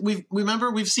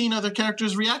we've seen other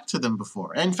characters react to them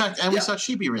before. In fact, we saw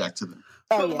Chibi react to them.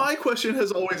 But my question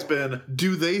has always been,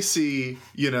 do they see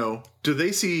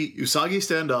Usagi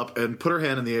stand up and put her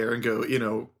hand in the air and go,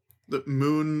 the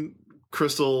moon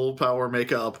crystal power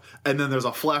makeup, and then there's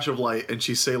a flash of light and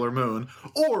she's Sailor Moon?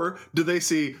 Or do they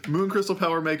see moon crystal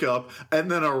power makeup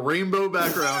and then a rainbow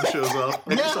background shows up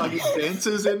and Usagi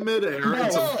dances in midair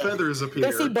and some feathers appear?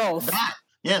 They see both.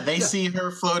 They see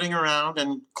her floating around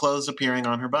and clothes appearing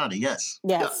on her body. Yes.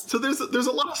 Yes. Yeah, so there's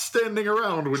a lot of standing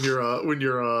around when you're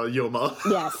Yoma.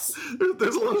 Yes.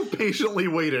 There's a lot of patiently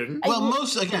waiting. Well,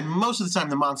 most of the time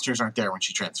the monsters aren't there when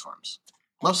she transforms.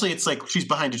 Mostly it's like she's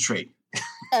behind a tree.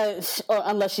 Or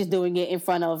unless she's doing it in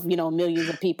front of, millions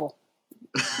of people.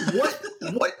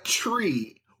 What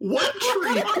tree? What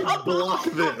tree could block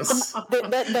this?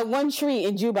 The one tree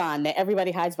in Juban that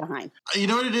everybody hides behind. You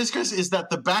know what it is, Chris? Is that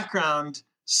the background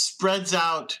spreads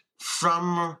out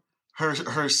from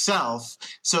herself.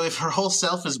 So if her whole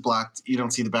self is blocked, you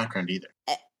don't see the background either.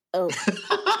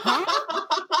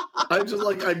 I'm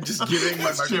just giving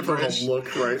my microphone a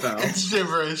look right now. It's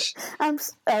gibberish. I'm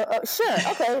sure.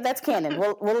 Okay, that's canon.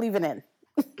 We'll leave it in.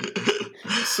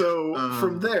 So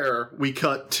from there, we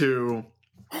cut to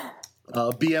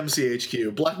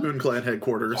BMCHQ, Black Moon Clan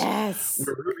headquarters, Yes.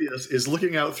 where Rubius is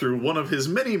looking out through one of his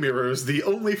many mirrors, the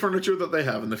only furniture that they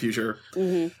have in the future.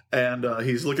 And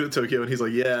he's looking at Tokyo and he's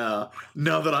like, yeah,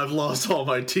 now that I've lost all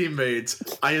my teammates,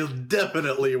 I'll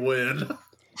definitely win.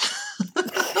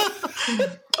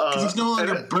 Because he's no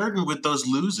longer burdened with those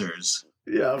losers.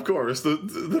 Yeah, of course.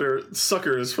 They're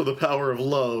suckers for the power of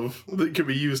love that can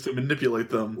be used to manipulate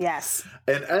them. Yes.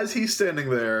 And as he's standing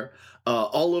there,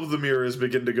 all of the mirrors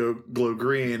begin to glow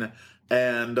green.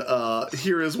 And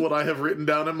here is what I have written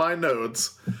down in my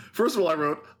notes. First of all, I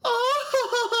wrote,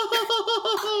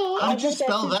 How did you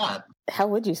spell that? How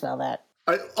would you spell that?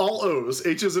 all O's,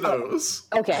 H's and O's.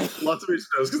 Okay. Lots of H's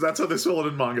and O's, because that's how they spell it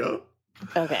in manga.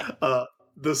 Okay.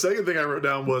 The second thing I wrote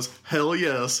down was, hell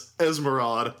yes,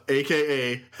 Esmeralda,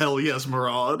 a.k.a. Hell yes,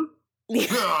 Marad.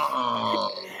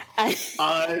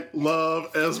 I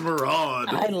love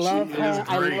Esmeralda. I love She her. is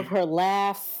I great. love her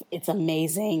laugh. It's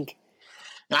amazing.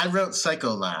 I wrote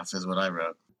Psycho Laugh is what I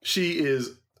wrote. She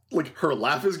is, like, her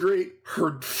laugh is great.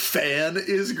 Her fan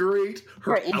is great.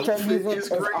 Her intro outfit music is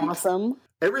is great. awesome.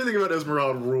 Everything about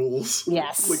Esmeralda rules.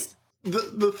 Yes. Like,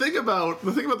 the thing about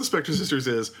the Spectre Sisters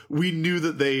is we knew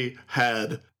that they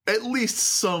had at least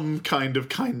some kind of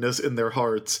kindness in their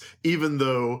hearts, even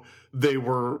though they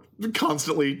were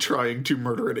constantly trying to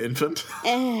murder an infant.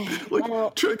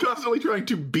 Constantly trying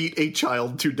to beat a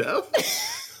child to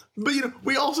death. But, you know,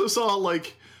 we also saw,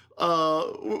 like,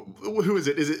 who is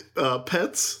it? Is it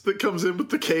Pets that comes in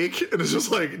with the cake and is just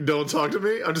like, don't talk to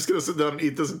me? I'm just going to sit down and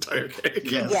eat this entire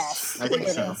cake. Yes. I think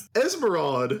so.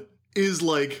 Esmeralda is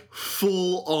like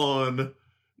full on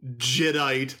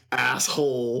Jedi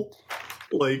asshole.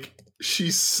 Like,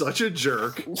 she's such a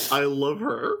jerk. I love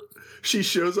her. She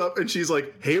shows up and she's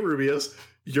like, hey, Rubius,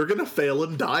 you're going to fail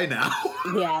and die now.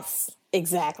 Yes,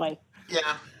 exactly.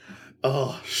 Yeah.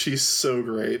 Oh, she's so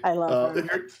great. I love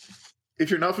her. If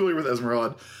you're not familiar with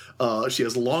Esmeralda, she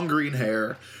has long green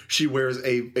hair. She wears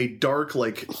a dark,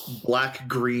 like,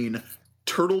 black-green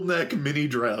turtleneck mini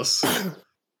dress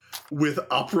with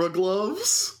opera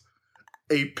gloves,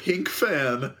 a pink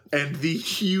fan, and the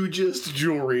hugest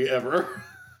jewelry ever.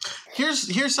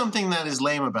 Here's something that is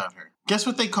lame about her. Guess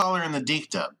what they call her in the Deke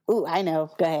dub? Ooh, I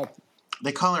know. Go ahead.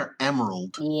 They call her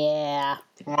Emerald. Yeah.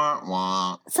 Wah,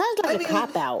 wah. Sounds like a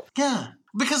cop-out. Yeah.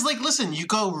 Because, like, listen, you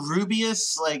go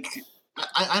Rubius, like,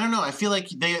 I don't know. I feel like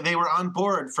they were on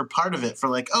board for part of it, for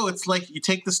like, oh, it's like you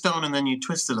take the stone and then you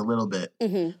twist it a little bit.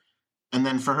 Mm-hmm. And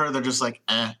then for her, they're just like,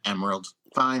 Emerald.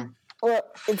 Fine. Well,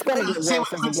 it's going to get Same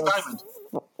worse with as Prince it Diamond.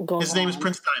 goes His name is on.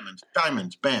 Prince Diamond.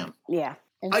 Diamond. Bam. Yeah.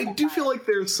 I do feel like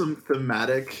there's some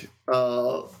thematic,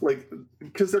 like,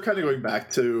 because they're kind of going back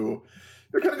to,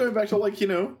 like, you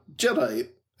know, Jedi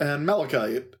and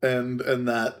Malachite and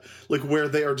that, like, where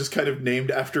they are just kind of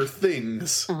named after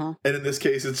things. Uh-huh. And in this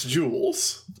case, it's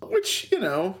jewels, which, you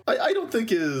know, I don't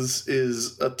think is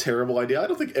a terrible idea. I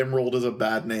don't think Emerald is a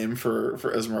bad name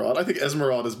for Esmeralda. I think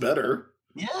Esmeralda is better.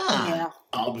 Yeah.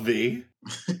 Obvi.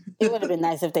 It would have been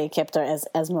nice if they kept her as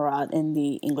Esmeralda in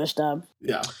the English dub.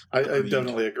 Yeah, I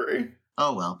definitely agree.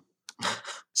 Oh, well.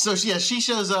 So, yeah, she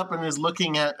shows up and is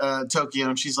looking at Tokyo,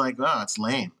 and she's like, oh, it's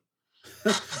lame.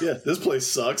 Yeah, this place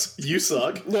sucks. You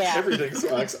suck. Yeah. Everything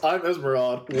sucks. I'm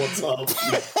Esmeralda. What's up?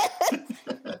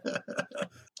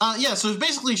 Yeah, so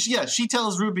basically, she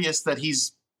tells Rubius that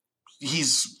he's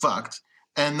fucked,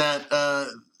 and that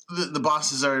the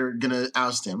bosses are going to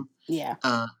oust him. Yeah.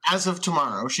 As of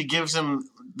tomorrow, she gives him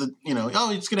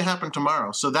it's going to happen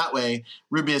tomorrow. So that way,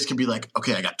 Rubius can be like,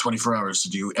 okay, I got 24 hours to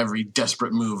do every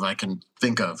desperate move I can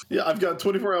think of. Yeah, I've got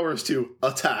 24 hours to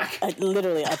attack.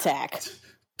 Literally attack.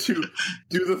 To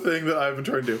do the thing that I've been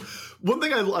trying to do. One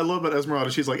thing I love about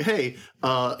Esmeralda, she's like, hey,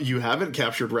 you haven't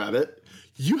captured Rabbit.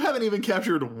 You haven't even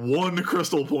captured one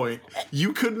crystal point.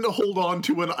 You couldn't hold on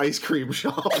to an ice cream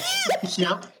shop.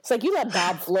 Yep. It's like you let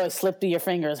Bob Floyd slip through your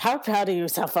fingers. How proud of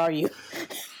yourself are you?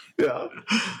 Yeah.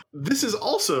 This is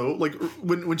also, like,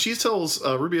 when she tells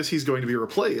Rubius he's going to be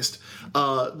replaced,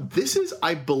 this is,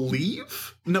 I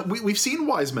believe... No, we've seen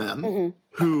Wise Man,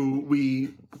 who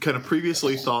we kind of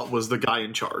previously thought was the guy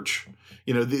in charge.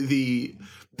 You know, the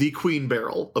Queen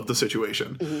Beryl of the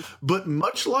situation. But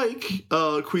much like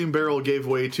Queen Beryl gave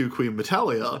way to Queen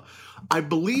Metalia, I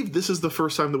believe this is the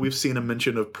first time that we've seen a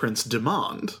mention of Prince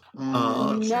Demond.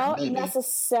 Not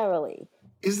necessarily.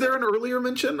 Is there an earlier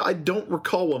mention? I don't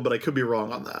recall one, but I could be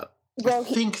wrong on that. Well, I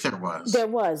think there was. There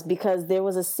was, because there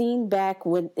was a scene back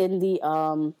in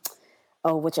the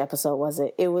which episode was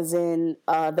it? It was in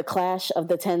the Clash of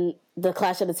the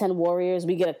 10 Warriors.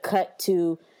 We get a cut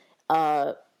to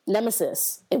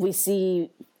Nemesis, and we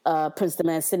see Prince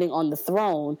Demond sitting on the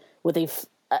throne with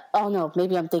oh no,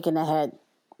 maybe I'm thinking ahead.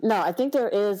 No, I think there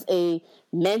is a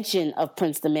mention of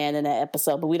Prince Demond in that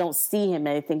episode, but we don't see him,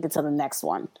 I think, until the next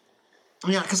one.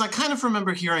 Yeah, because I kind of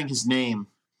remember hearing his name.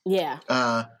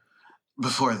 Yeah.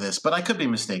 Before this, but I could be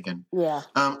mistaken. Yeah.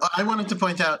 I wanted to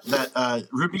point out that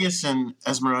Rubius and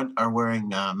Esmeralda are wearing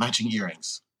matching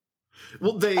earrings.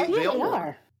 Well, they all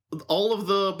are. All of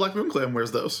the Black Moon Clan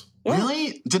wears those. Yeah.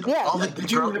 Really? Did Yeah. all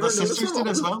Did you never the notice sisters them?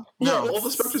 did as well? Yeah, No. All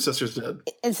the Spectre sisters did.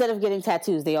 Instead of getting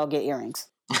tattoos, they all get earrings.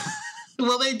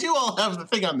 Well, they do all have the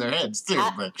thing on their heads too,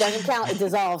 but Doesn't count. It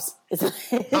dissolves.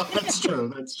 oh, that's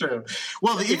true. That's true.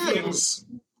 Well, the earrings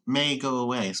may go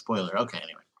away. Spoiler. Okay,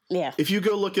 anyway. Yeah. If you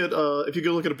go look at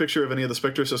a picture of any of the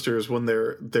Spectre sisters when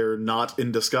they're not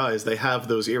in disguise, they have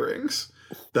those earrings.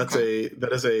 That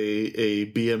is a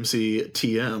BMC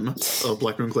TM, a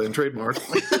Black Moon Clan trademark.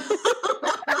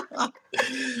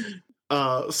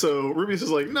 So Rubius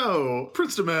is like, no,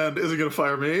 Prince Demand isn't going to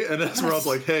fire me. And Esmeralda's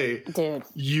like, hey, Dude,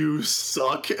 you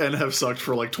suck and have sucked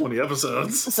for like 20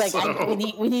 episodes. it's like So-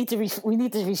 we need to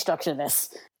restructure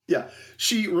this. Yeah.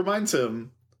 She reminds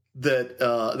him that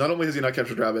not only has he not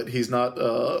captured Rabbit, he's not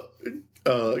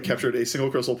captured a single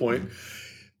crystal point.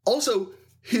 Also,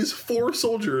 his 4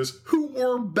 soldiers who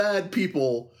were bad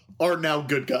people are now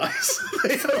good guys.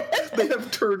 they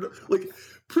have turned, like,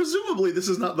 presumably this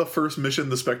is not the first mission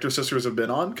the Spectre sisters have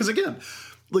been on. Because again,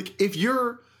 like, if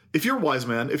you're Wise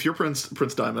Man, if you're Prince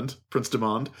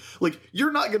Demond, like,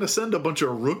 you're not going to send a bunch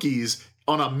of rookies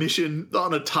on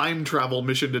a time travel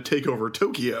mission to take over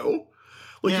Tokyo.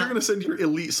 Like, you're going to send your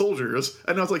elite soldiers.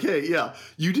 And I was like, hey, yeah,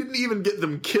 you didn't even get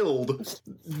them killed.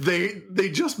 They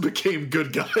just became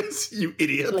good guys, you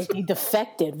idiot. Like, you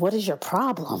defected. What is your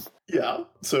problem? Yeah.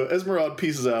 So Esmeralda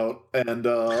pieces out, and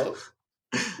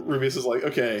Rubius is like,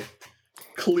 okay,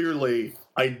 clearly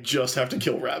I just have to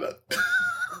kill Rabbit.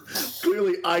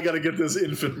 Clearly I got to get this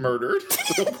infant murdered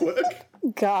real quick.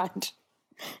 God,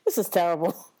 this is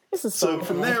terrible. This is So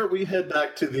from there, we head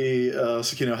back to the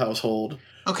Sakino household.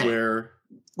 Okay.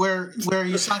 Where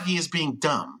Usagi is being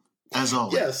dumb, as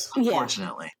always. Yes.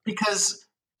 Unfortunately. Because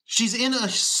she's in a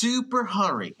super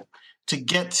hurry to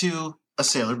get to a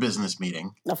sailor business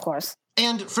meeting. Of course.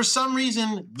 And for some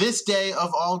reason, this day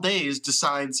of all days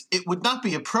decides it would not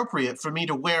be appropriate for me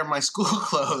to wear my school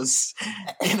clothes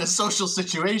in a social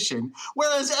situation,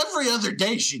 whereas every other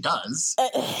day she does.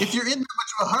 If you're in that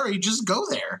much of a hurry, just go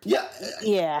there. Yeah.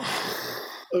 Yeah.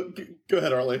 Go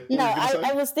ahead, Arlie. What No, were you gonna say?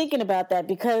 I was thinking about that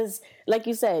because, like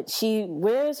you said, she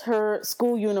wears her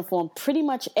school uniform pretty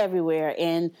much everywhere.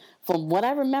 And from what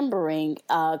I'm remembering,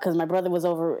 because my brother was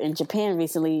over in Japan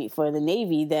recently for the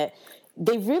Navy, that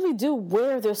they really do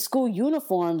wear their school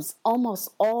uniforms almost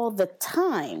all the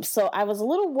time. So I was a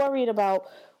little worried about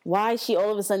why she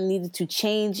all of a sudden needed to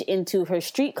change into her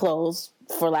street clothes,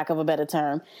 for lack of a better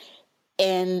term,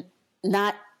 and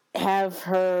not have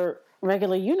her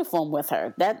regular uniform with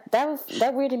her. That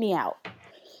weirded me out.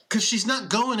 Because she's not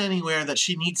going anywhere that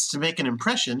she needs to make an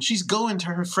impression. She's going to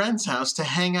her friend's house to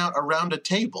hang out around a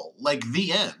table. Like,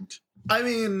 the end. I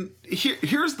mean,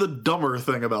 here's the dumber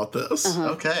thing about this.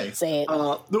 Okay. Say it.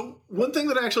 The one thing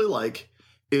that I actually like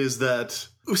is that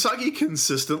Usagi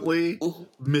consistently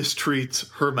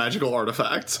mistreats her magical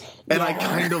artifacts, and I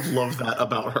kind of love that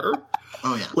about her.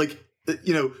 Oh, yeah. Like,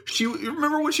 you know,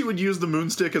 remember when she would use the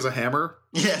moonstick as a hammer?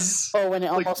 Yes. Or when it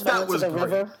almost fell into the great.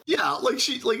 river. Yeah,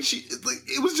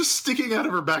 it was just sticking out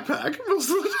of her backpack most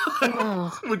of the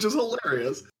time, which is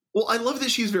hilarious. Well, I love that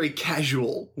she's very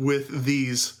casual with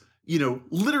these, you know,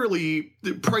 literally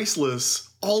priceless,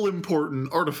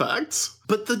 all-important artifacts.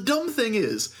 But the dumb thing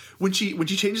is, when she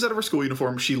changes out of her school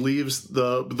uniform, she leaves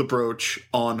the brooch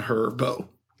on her bow,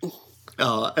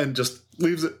 and just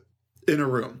leaves it in her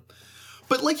room.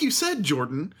 But like you said,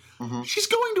 Jordan, she's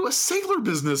going to a sailor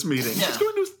business meeting. Yeah. She's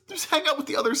going to just hang out with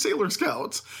the other sailor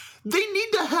scouts. They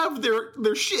need to have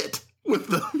their shit with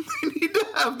them. They need to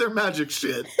have their magic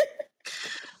shit.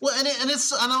 Well, and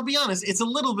I'll be honest, it's a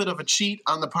little bit of a cheat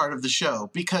on the part of the show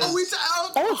because It's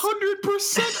out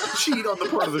 100% a cheat on the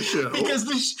part of the show.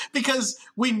 because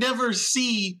we never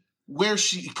see where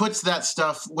she puts that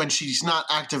stuff when she's not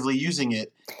actively using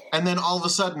it, and then all of a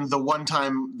sudden, the one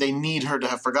time they need her to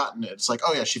have forgotten it, it's like,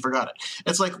 oh yeah, she forgot it.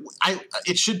 It's like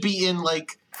it should be in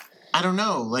like, I don't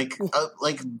know, like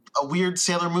a weird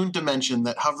Sailor Moon dimension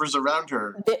that hovers around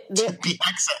her to be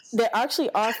accessed. There actually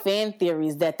are fan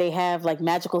theories that they have like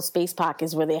magical space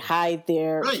pockets where they hide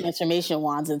their transformation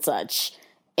wands and such,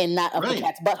 and not up the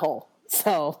cat's butthole.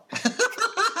 So,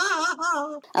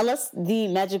 unless the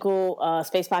magical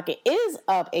space pocket is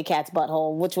up a cat's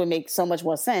butthole, which would make so much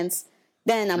more sense,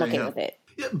 then I'm okay with it.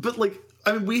 Yeah, but like,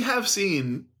 I mean, we have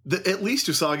seen that at least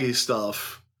Usagi's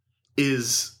stuff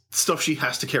is stuff she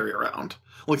has to carry around.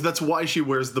 Like, that's why she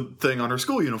wears the thing on her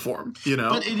school uniform, you know?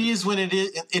 But it is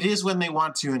when they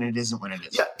want to, and it isn't when it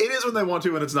is. Yeah, it is when they want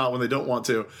to, and it's not when they don't want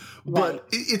to. But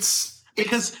it's...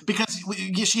 Because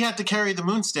she had to carry the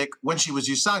moonstick when she was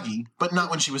Usagi, but not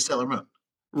when she was Sailor Moon.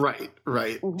 Right.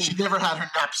 She never had her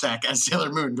knapsack as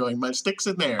Sailor Moon going, my stick's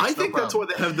in there. I think that's why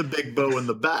they have the big bow in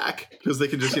the back, because they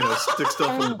can just, stick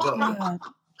stuff in the bow.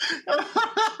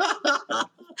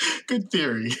 Good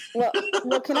theory. Well,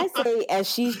 can I say, as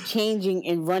she's changing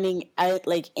and running out,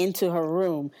 into her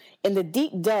room, in the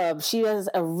deep dub, she has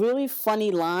a really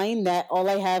funny line that all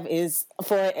I have is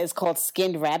for it is called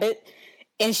Skinned Rabbit.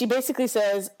 And she basically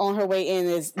says on her way in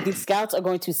is, the scouts are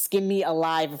going to skin me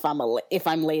alive if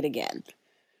I'm late again.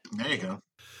 There you go.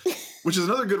 Which is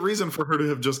another good reason for her to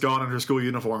have just gone in her school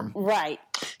uniform. Right.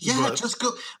 Yeah, just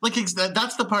go.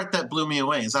 That's the part that blew me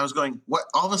away. Is I was going, what?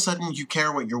 All of a sudden, you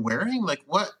care what you're wearing? What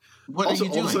also, are you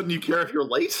doing? All of a sudden, you care if you're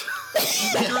late.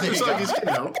 There you go.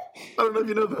 I don't know if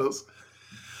you know those.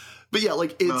 But yeah,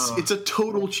 it's a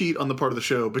total cheat on the part of the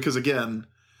show because, again,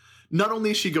 not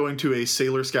only is she going to a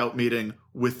Sailor Scout meeting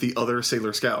with the other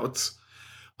Sailor Scouts,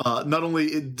 not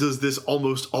only does this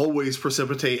almost always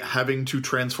precipitate having to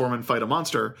transform and fight a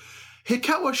monster,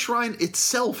 Hikawa Shrine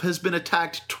itself has been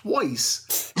attacked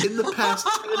twice in the past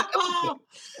 10 episodes.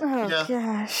 Oh,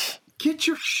 gosh. Get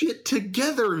your shit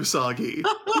together, Usagi.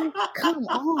 Come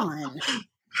on.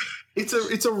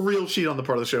 It's a real cheat on the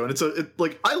part of the show,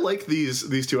 and I like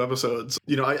these two episodes.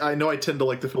 I know I tend to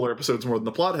like the filler episodes more than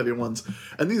the plot heavy ones,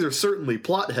 and these are certainly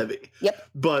plot heavy. Yep.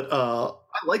 But I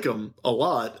like them a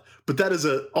lot. But that is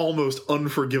an almost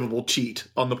unforgivable cheat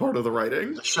on the part of the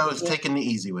writing. The show is taking the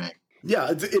easy way.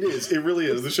 Yeah, it is. It really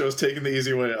is. The show is taking the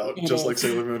easy way out, just like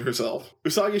Sailor Moon herself.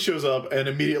 Usagi shows up and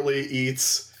immediately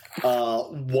eats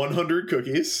 100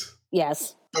 cookies.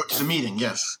 Yes. Oh, to the meeting,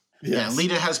 yes. Yes. Yeah,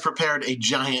 Lita has prepared a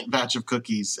giant batch of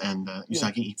cookies, and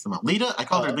Usagi eats them all. Lita? I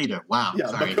called her Lita. Wow. Yeah,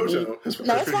 sorry. Makoto has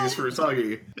prepared cookies for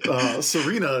Usagi.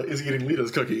 Serena is eating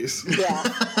Lita's cookies. Yeah.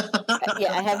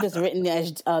 I have this written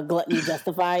as Gluttony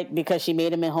Justified because she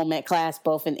made them in home ec class,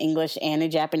 both in English and in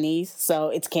Japanese, so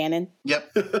it's canon.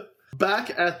 Yep.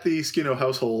 Back at the Skino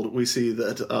household, we see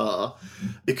that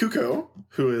Ikuko,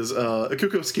 who is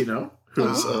Ikuko Skino, who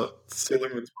is Sailor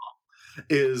Moon's mom,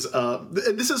 is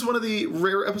this is one of the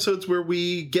rare episodes where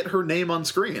we get her name on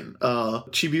screen.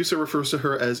 Chibiusa refers to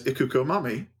her as Ikuko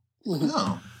Mami.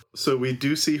 Oh. So we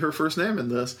do see her first name in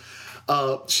this.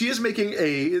 She is making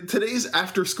today's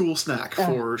after-school snack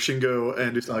for Shingo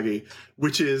and Usagi,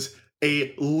 which is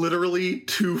a literally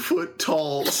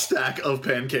 2-foot-tall stack of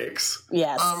pancakes.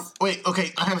 Yes. Wait,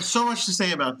 okay, I have so much to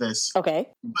say about this. Okay.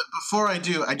 But before I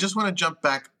do, I just want to jump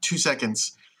back 2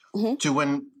 seconds to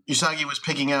when Usagi was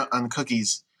picking out on the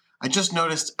cookies. I just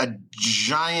noticed a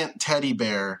giant teddy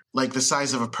bear, like the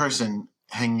size of a person,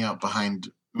 hanging out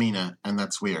behind Mina, and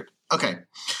that's weird. Okay.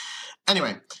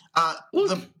 Anyway,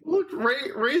 Look,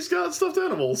 Ray's got stuffed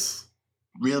animals.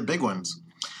 Real big ones.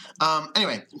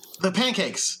 Anyway, the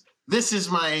pancakes. This is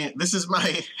my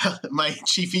my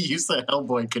Chibi Yusa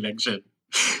Hellboy connection.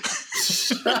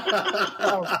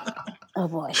 Oh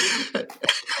boy.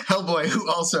 Hellboy, who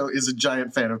also is a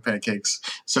giant fan of pancakes.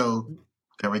 So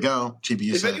there we go.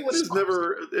 Chibi Yusa.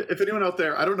 If anyone out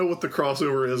there, I don't know what the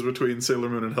crossover is between Sailor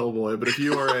Moon and Hellboy, but if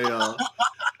you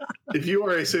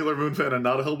are a Sailor Moon fan and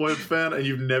not a Hellboy fan, and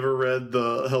you've never read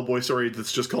the Hellboy story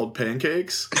that's just called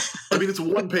Pancakes, I mean, it's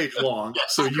 1 page long,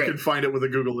 so you can find it with a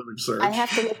Google image search. I have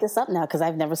to look this up now because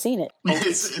I've never seen it.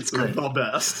 It's great. The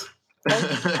best.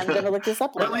 I'm going to look this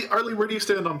up now. Arlie, where do you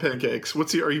stand on pancakes?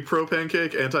 Are you pro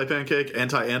pancake, anti pancake,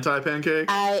 anti pancake?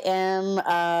 I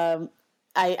am.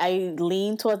 I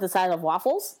lean towards the side of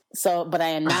waffles. But I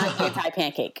am not anti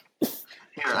pancake.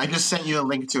 Here, I just sent you a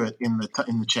link to it in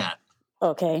the chat.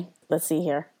 Okay, let's see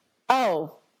here.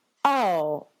 Oh,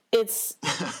 it's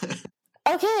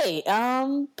okay.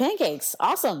 Pancakes,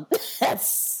 awesome.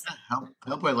 That's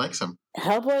Hellboy likes them.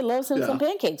 Hellboy loves him some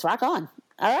pancakes. Rock on.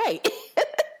 All right.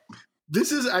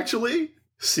 This is actually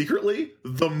secretly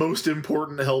the most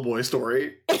important Hellboy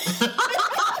story. Is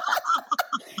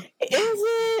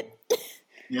it?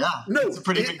 Yeah. No, it's a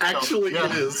pretty big deal. Actually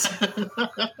it is.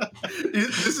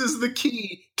 This is the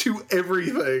key to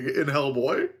everything in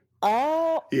Hellboy.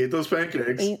 Oh. Eat those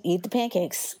pancakes. Eat the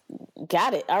pancakes.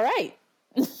 Got it. All right.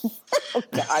 Oh,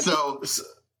 God.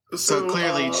 So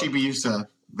clearly Chibi Yusa,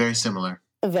 very similar.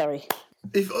 Very.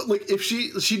 If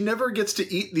she never gets to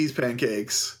eat these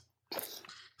pancakes,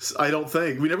 I don't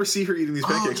think we never see her eating these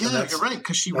pancakes. Yeah, and that's, you're right,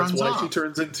 because she runs off. That's why off. she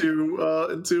turns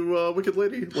into Wicked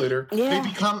Lady later. Yeah.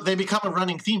 They become a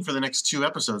running theme for the next 2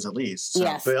 episodes at least. So.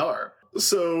 Yes. They are.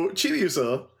 So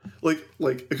Chibiusa, like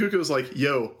Ikuko's like,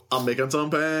 yo, I'm making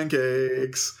some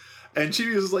pancakes. And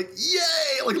Chibiusa's like,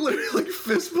 yay! Like literally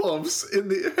fist bumps in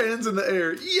the hands in the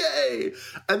air, yay!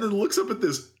 And then looks up at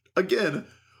this, again,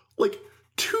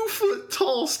 2-foot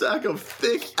tall stack of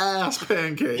thick ass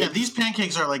pancakes. Yeah, these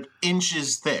pancakes are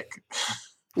inches thick.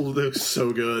 look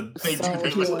so good. They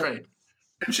look great.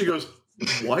 And she goes,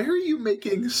 "Why are you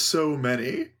making so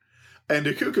many?" And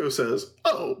Ikuko says,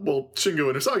 "Oh, well, Shingo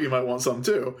and Usagi might want some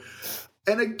too."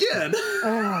 And again,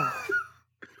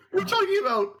 we're talking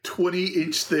about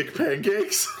 20-inch thick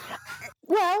pancakes.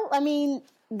 Well, I mean,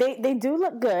 they do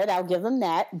look good. I'll give them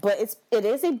that. But it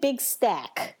is a big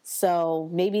stack. So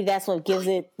maybe that's what gives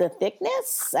it the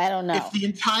thickness? I don't know. If the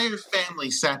entire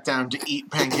family sat down to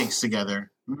eat pancakes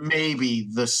together, maybe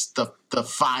the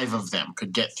 5 of them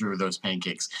could get through those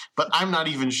pancakes. But I'm not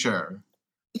even sure.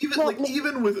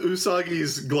 Even with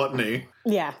Usagi's gluttony,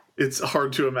 yeah, it's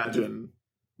hard to imagine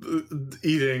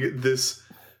eating this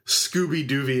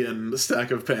Scooby-Doovian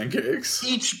stack of pancakes.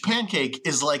 Each pancake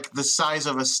is like the size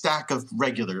of a stack of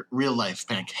regular real-life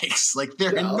pancakes. Like,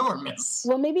 they're enormous.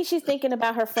 Well, maybe she's thinking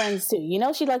about her friends, too. You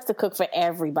know, she likes to cook for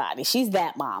everybody. She's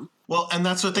that mom. Well, and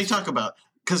that's what they talk about.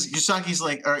 Because Chiba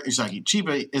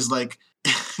is like,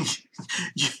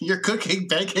 you're cooking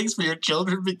pancakes for your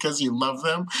children because you love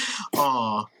them?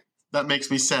 Aw, that makes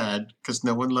me sad, because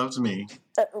no one loves me.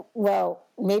 Well,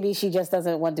 maybe she just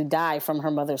doesn't want to die from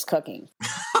her mother's cooking.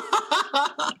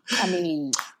 I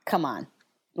mean, come on.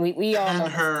 We all know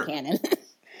her canon.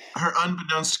 Her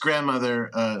unbeknownst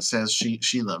grandmother says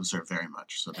she loves her very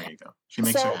much. So there you go. She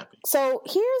makes her happy. So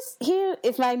here,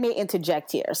 if I may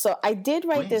interject here. So I did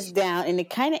write this down, and it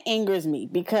kind of angers me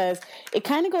because it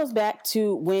kind of goes back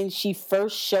to when she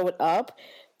first showed up.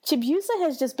 Chibiusa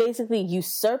has just basically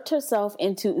usurped herself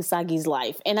into Usagi's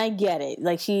life. And I get it.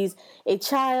 Like, she's a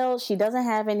child. She doesn't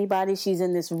have anybody. She's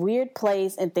in this weird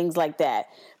place and things like that.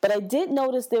 But I did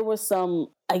notice there were some,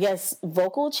 I guess,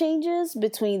 vocal changes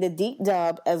between the deep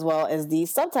dub as well as the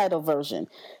subtitle version.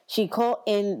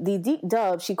 In the deep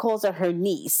dub, she calls her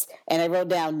niece. And I wrote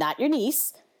down, not your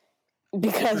niece,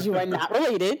 because you are not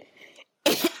related.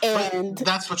 And but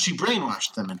that's what she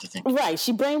brainwashed them into thinking. Right.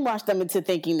 She brainwashed them into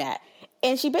thinking that.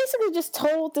 And she basically just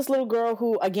told this little girl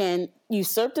who, again,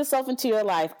 usurped herself into your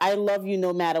life, I love you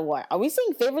no matter what. Are we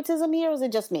seeing favoritism here, or is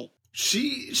it just me?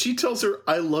 She tells her,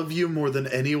 I love you more than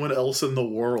anyone else in the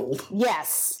world.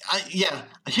 Yes.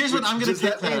 Here's what I'm going to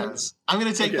take that as. I'm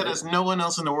going to take that as no one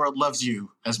else in the world loves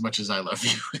you as much as I love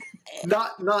you.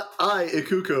 Not I,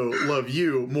 Ikuko, love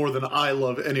you more than I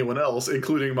love anyone else,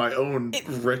 including my own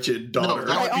wretched daughter.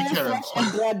 No, that would be terrible. Flesh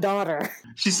and blood daughter.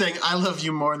 She's saying, I love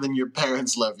you more than your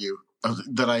parents love you,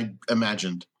 that I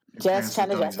imagined. Just trying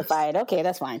to justify it. Okay,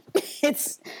 that's fine.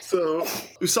 So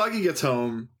Usagi gets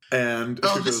home, and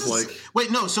Ikuko's like...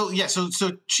 Wait, no, so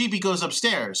Chibi goes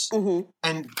upstairs,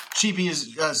 and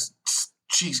Chibi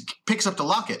she picks up the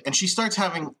locket, and she starts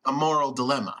having a moral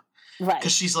dilemma. Right.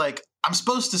 Because she's like, I'm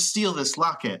supposed to steal this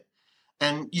locket,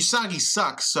 and Usagi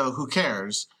sucks, so who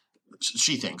cares?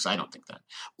 She thinks. I don't think that.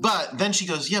 But then she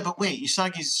goes, yeah, but wait,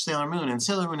 Usagi's Sailor Moon, and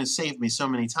Sailor Moon has saved me so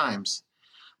many times.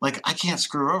 Like, I can't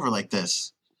screw her over like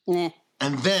this. Nah.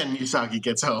 And then Usagi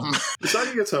gets home.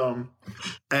 Usagi gets home,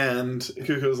 and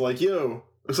Ikuko's like, yo,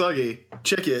 Usagi,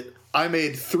 check it. I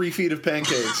made 3 feet of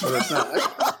pancakes for a snack.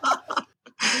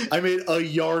 I made a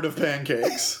yard of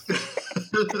pancakes.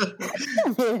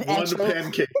 One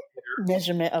pancake.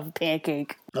 Measurement of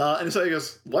pancake. And Usagi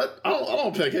goes, what? I don't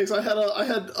want pancakes. I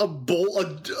had a bowl,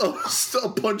 a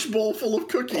punch bowl full of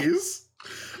cookies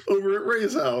over at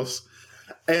Ray's house.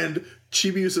 And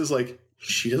Chibiusa is like,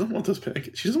 she doesn't want those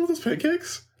pancakes. She doesn't want those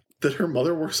pancakes that her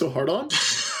mother worked so hard on.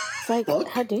 Like,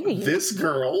 how dare you? This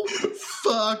girl.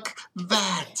 Fuck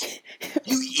that.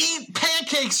 You eat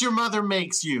pancakes your mother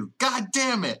makes you. God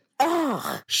damn it.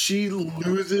 Ugh. She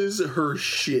loses her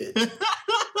shit.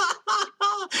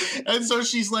 And so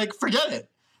she's like, forget it.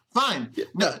 Fine.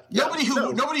 Nobody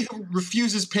who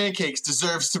refuses pancakes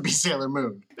deserves to be Sailor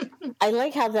Moon. I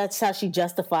like how that's how she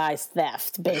justifies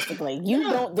theft, basically. You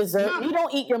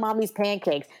don't eat your mommy's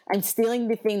pancakes. I'm stealing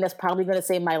the thing that's probably going to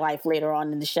save my life later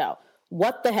on in the show.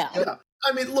 What the hell? Yeah.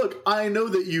 I mean, look, I know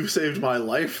that you've saved my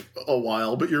life a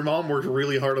while, but your mom worked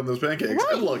really hard on those pancakes.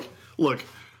 Right. And look,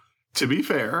 to be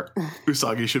fair,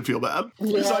 Usagi should feel bad.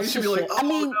 Yeah, Usagi should be like,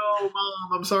 no,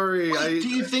 Mom, I'm sorry. Wait, do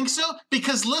you think so?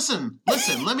 Because listen,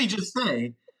 let me just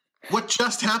say, what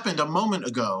just happened a moment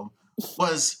ago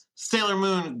was Sailor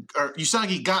Moon, or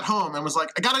Usagi got home and was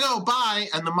like, I gotta go, bye.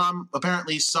 And the mom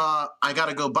apparently saw I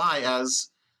gotta go, bye as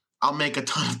I'll make a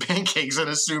ton of pancakes and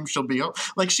assume she'll be home.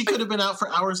 Like, she could have been out for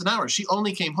hours and hours. She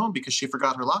only came home because she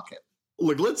forgot her locket.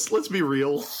 Look, let's be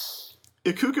real.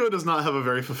 Ikuko does not have a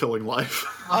very fulfilling life.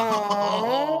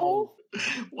 Oh.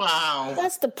 Wow.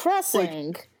 That's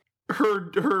depressing. Like,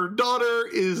 her daughter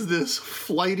is this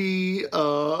flighty,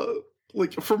 from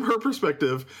her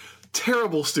perspective,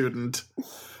 terrible student.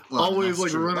 always that's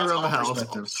like true. running That's around the all house,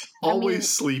 perspectives. always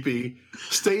sleepy,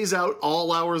 stays out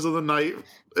all hours of the night,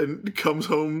 and comes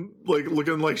home like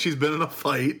looking like she's been in a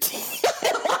fight.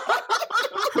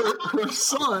 Her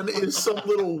son is some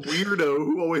little weirdo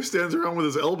who always stands around with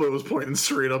his elbows pointing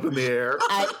straight up in the air.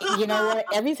 You know what?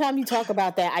 Every time you talk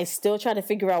about that, I still try to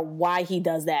figure out why he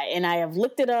does that, and I have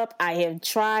looked it up. I have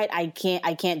tried. I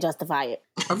can't justify it.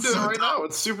 I'm doing it right now.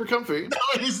 It's super comfy. No,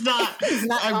 it is not. It's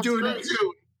not I'm doing comfortable. it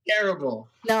too. Terrible.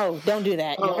 No, don't do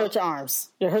that. You'll hurt your arms.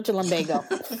 You'll hurt your lumbago.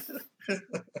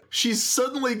 She's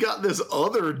suddenly got this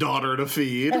other daughter to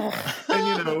feed, and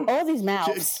you know, All these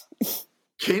mouths.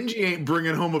 Kenji ain't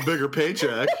bringing home a bigger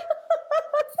paycheck.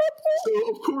 So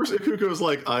of course Ikuko's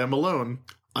like, I am alone.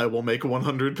 I will make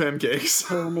 100 pancakes.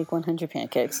 We'll make 100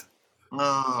 pancakes.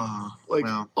 Oh, Like,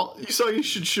 well. you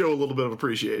should show a little bit of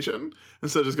appreciation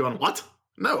instead of just going, what?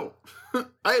 No.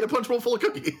 I ate a punch bowl full of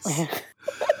cookies.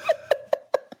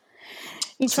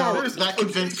 You try So to that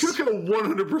convinced. Ikuko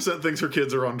 100% thinks her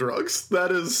kids are on drugs.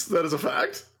 That is a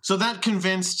fact. So that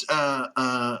convinced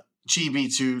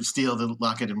Chibi to steal the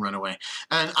locket and run away.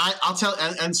 And I'll tell.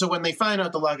 And so when they find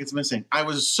out the locket's missing, I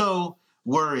was so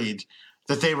worried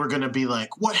that they were going to be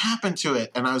like, "What happened to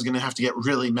it?" And I was going to have to get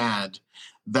really mad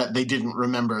that they didn't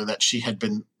remember that she had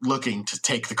been looking to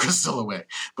take the crystal away.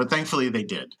 But thankfully, they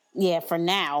did. Yeah, for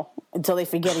now, until they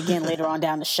forget again later on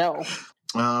down the show.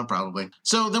 Probably.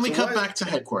 So then we So cut back to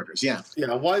headquarters. Yeah.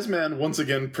 Yeah, Wise Man once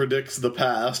again predicts the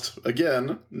past.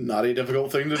 Again, not a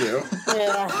difficult thing to do.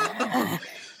 Yeah.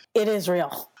 It is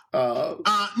real.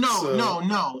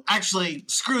 No. Actually,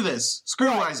 screw this. Screw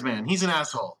Wise Man. He's an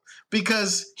asshole.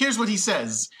 Because here's what he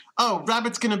says. Oh,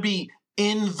 Rabbit's going to be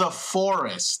in the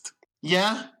forest.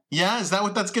 Yeah? Yeah? Is that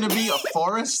what that's going to be? A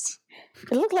forest?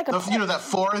 It looked like a That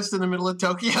forest in the middle of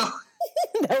Tokyo?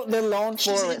 the lone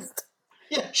forest.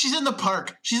 Yeah, she's in the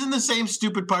park. She's in the same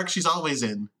stupid park she's always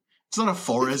in. It's not a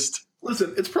forest.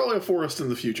 Listen, it's probably a forest in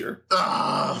the future.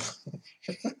 Ugh.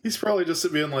 He's probably just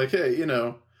being like, hey, you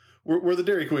know, where the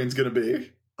Dairy Queen's going to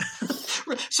be.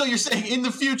 So you're saying in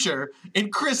the future,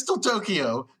 in Crystal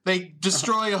Tokyo, they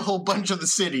destroy a whole bunch of the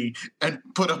city and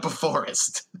put up a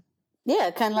forest. Yeah,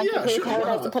 kind of like Yeah, the place sure, how would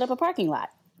why have to not? put up a parking lot.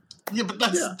 Yeah, but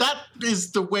that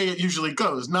is the way it usually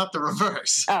goes, not the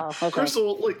reverse. Oh, okay.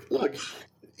 Crystal, look,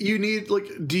 you need,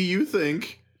 do you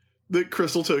think that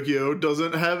Crystal Tokyo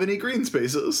doesn't have any green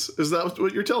spaces? Is that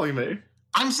what you're telling me?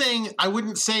 I'm saying I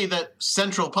wouldn't say that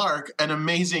Central Park, an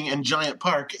amazing and giant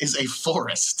park, is a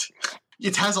forest.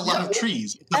 It has a lot of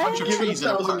trees. It's a bunch of Give it trees in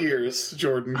a 1,000 park. years,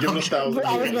 Jordan. Give it 1,000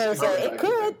 I was years. going to say, it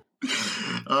could.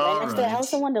 All Right next to right.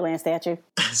 Alice in Wonderland statue.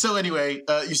 So anyway,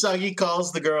 Usagi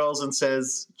calls the girls and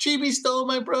says, Chibi stole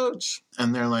my brooch.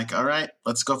 And they're like, all right,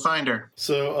 let's go find her.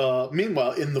 So,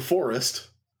 meanwhile, in the forest,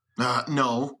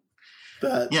 No.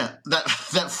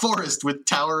 That forest with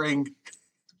towering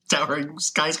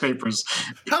skyscrapers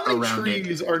how many around it.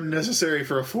 trees are necessary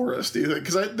for a forest, do you think?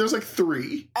 Because there's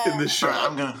 3 in this All right,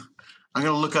 shot. I'm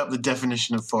gonna look up the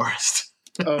definition of forest.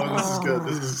 Oh, this is good.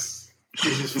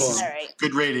 This is fun. All right.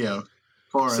 Good radio.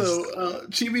 Forest. So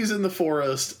Chibi's in the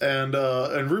forest, and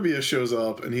Rubius shows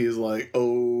up, and he's like,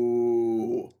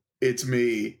 "Oh, it's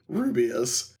me,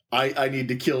 Rubius. I need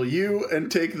to kill you and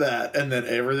take that, and then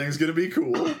everything's gonna be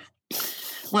cool."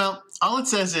 Well, all it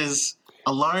says is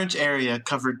a large area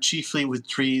covered chiefly with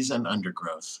trees and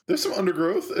undergrowth. There's some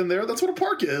undergrowth in there. That's what a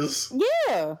park is.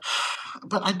 Yeah.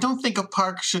 But I don't think a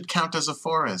park should count as a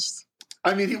forest.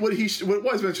 I mean, what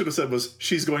Wise Man should have said was,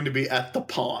 "She's going to be at the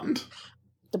pond."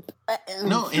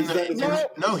 No,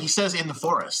 that- no, he says in the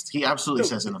forest. He absolutely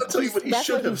says in the I'll tell forest. you what he That's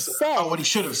should what he have said. said. Oh, what he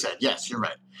should have said. Yes, you're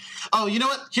right. Oh, you know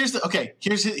what? Here's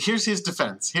his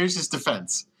defense. Here's his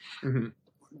defense. Mm-hmm.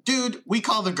 Dude, we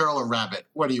call the girl a rabbit.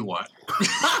 What do you want?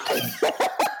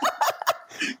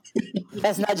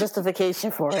 That's not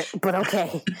justification for it, but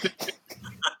okay.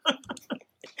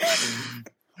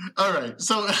 All right.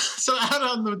 So out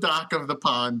on the dock of the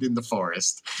pond in the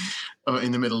forest,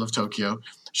 in the middle of Tokyo,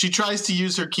 she tries to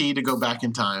use her key to go back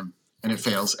in time, and it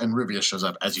fails, and Rubius shows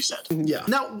up, as you said. Yeah.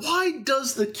 Now, why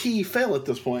does the key fail at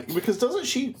this point? Because doesn't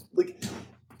she,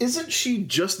 isn't she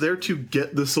just there to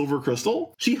get the silver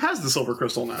crystal? She has the silver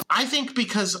crystal now. I think,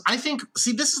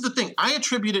 see, this is the thing. I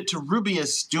attribute it to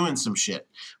Rubius doing some shit.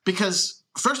 Because,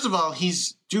 first of all,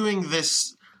 he's doing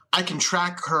this, I can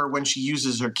track her when she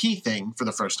uses her key thing for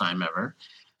the first time ever.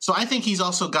 So I think he's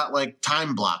also got,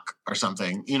 time block or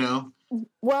something, you know?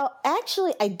 Well,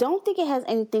 actually, I don't think it has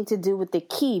anything to do with the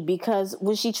key, because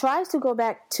when she tries to go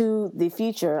back to the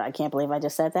future, I can't believe I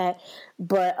just said that,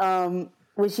 but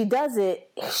when she does it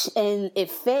and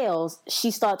it fails, she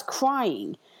starts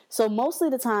crying. So mostly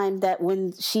the time that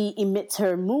when she emits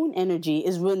her moon energy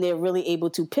is when they're really able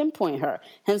to pinpoint her.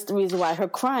 Hence the reason why her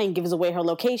crying gives away her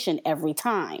location every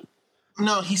time.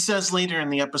 No, he says later in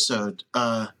the episode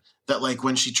that like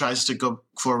when she tries to go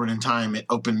forward in time, it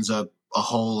opens up a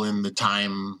hole in the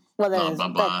time. Well,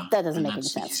 that doesn't make any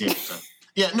sense.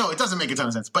 Yeah, no, it doesn't make a ton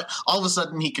of sense. But all of a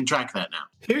sudden, he can track that now.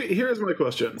 Here's my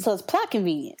question. So it's plot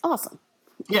convenient. Awesome.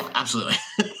 Yeah, absolutely.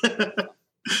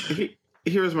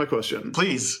 Here's my question.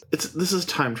 Please. This is a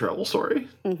time travel story.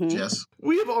 Mm-hmm. Yes.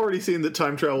 We have already seen that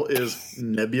time travel is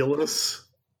nebulous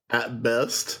at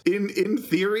best. In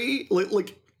theory,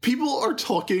 like people are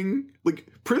talking, like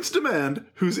Prince Demand,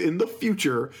 who's in the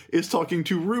future, is talking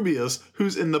to Rubius,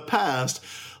 who's in the past.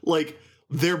 Like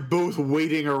they're both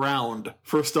waiting around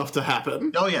for stuff to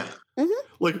happen. Oh yeah. Mm-hmm.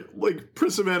 Like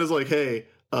Prince Demand is like, hey,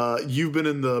 you've been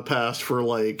in the past for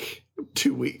like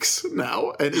 2 weeks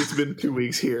now, and it's been 2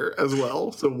 weeks here as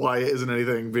well, so why isn't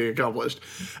anything being accomplished?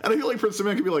 And I feel like Prince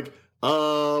Demand could be like,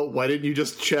 why didn't you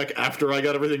just check after I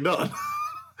got everything done?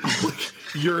 Like,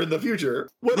 you're in the future.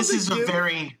 This is a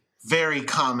very, very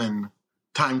common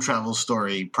time travel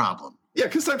story problem. Yeah,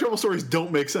 because time travel stories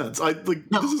don't make sense.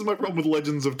 This is my problem with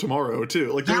Legends of Tomorrow,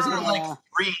 too. Like, There are like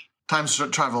 3 time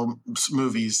travel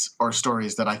movies or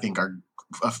stories that I think are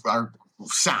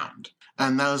sound.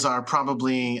 And those are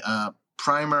probably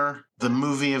Primer, the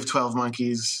movie of 12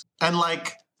 Monkeys, and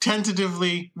like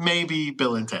tentatively maybe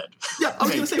Bill and Ted. Yeah, I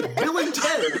was going to say Bill and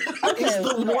Ted is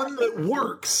the one that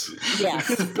works. Yeah.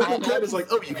 Because Bill and Ted is like,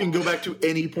 oh, you can go back to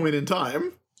any point in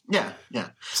time. Yeah.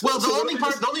 Well,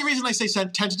 the only reason I say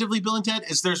tentatively Bill and Ted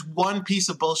is there's one piece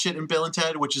of bullshit in Bill and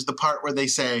Ted, which is the part where they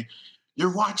say,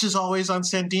 your watch is always on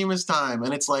San Dimas time.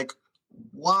 And it's like,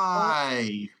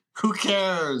 why? Who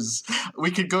cares?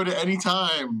 We could go to any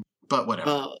time, but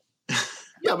whatever.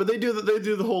 Yeah, but they do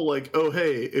the whole like, oh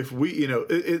hey, if we, in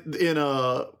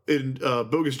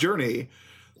Bogus Journey,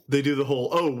 they do the whole,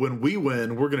 oh, when we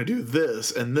win, we're gonna do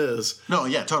this and this. No,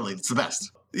 yeah, totally, it's the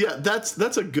best. Yeah,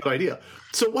 that's a good idea.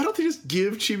 So why don't they just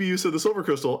give Chibiusa the Silver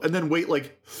Crystal and then wait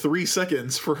like 3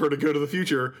 seconds for her to go to the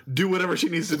future, do whatever she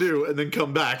needs to do, and then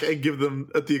come back and give them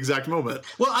at the exact moment?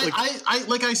 Well, I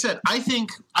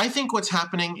think what's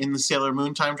happening in the Sailor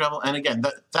Moon time travel, and again,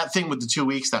 that thing with the 2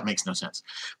 weeks, that makes no sense.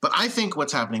 But I think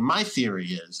what's happening, my theory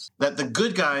is that the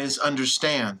good guys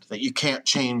understand that you can't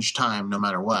change time no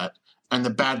matter what, and the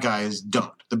bad guys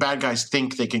don't. The bad guys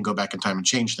think they can go back in time and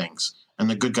change things. And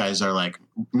the good guys are like,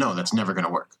 no, that's never going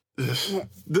to work.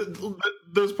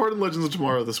 There's part in Legends of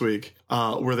Tomorrow this week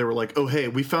where they were like, oh, hey,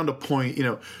 we found a point,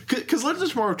 because Legends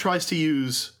of Tomorrow tries to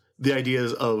use the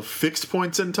ideas of fixed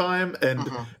points in time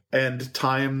and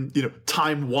time,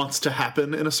 time wants to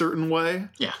happen in a certain way.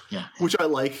 Yeah. Which I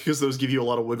like because those give you a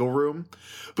lot of wiggle room.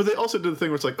 But they also did the thing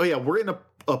where it's like, oh, yeah, we're in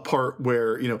a part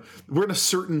where, we're in a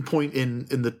certain point in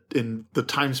the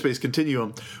time-space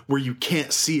continuum where you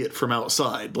can't see it from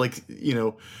outside. Like,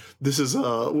 this is,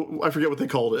 I forget what they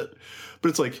called it. But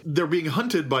it's like they're being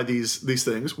hunted by these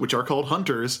things, which are called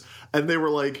hunters. And they were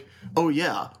like, oh,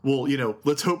 yeah, well,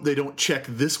 let's hope they don't check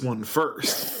this one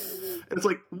first. And it's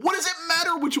like, what does it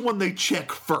matter which one they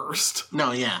check first?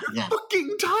 No, yeah.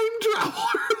 Fucking time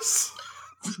travelers.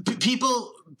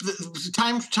 People,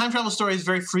 time travel stories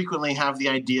very frequently have the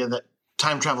idea that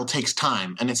time travel takes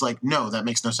time. And it's like, no, that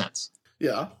makes no sense.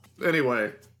 Yeah.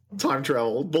 Anyway. Time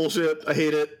travel. Bullshit. I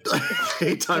hate it. I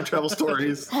hate time travel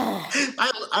stories.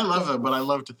 I love them, but I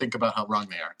love to think about how wrong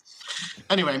they are.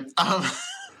 Anyway.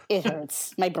 It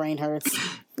hurts. My brain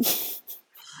hurts.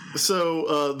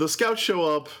 So the scouts show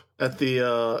up at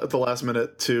the last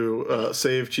minute to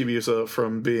save Chibiusa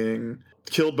from being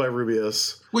killed by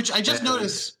Rubius. Which I just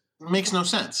noticed makes no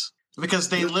sense. Because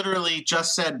they literally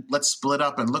just said, let's split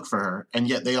up and look for her, and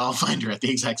yet they all find her at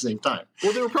the exact same time.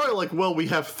 Well, they were probably like, well, we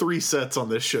have 3 sets on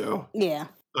this show. Yeah.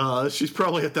 She's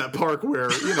probably at that park where,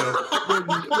 where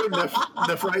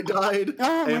Nephrite died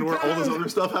and where all this other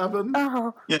stuff happened.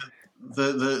 Oh. Yeah,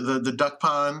 the duck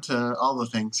pond, all the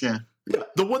things, yeah. Yeah,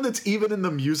 the one that's even in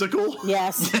the musical.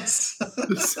 Yes.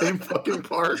 The same fucking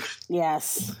park.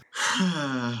 Yes.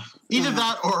 Either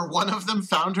that or one of them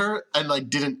found her and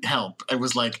didn't help and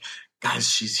was like,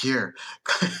 guys, she's here.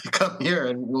 Come here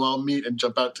and we'll all meet and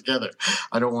jump out together.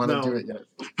 I don't want to do it yet.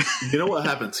 You know what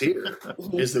happens here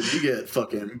is that we get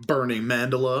fucking Burning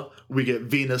Mandala. We get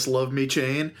Venus Love Me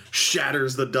Chain.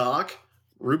 Shatters the dock.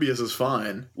 Rubius is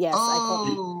fine. Yes,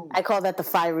 I call that the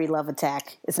fiery love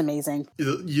attack. It's amazing.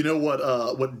 You know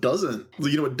what doesn't?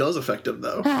 You know what does affect him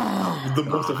though? The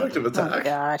most effective attack. Oh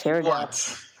God, here we go.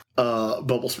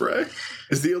 bubble spray.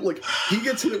 Is the like he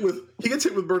gets hit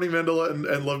with Burning Mandala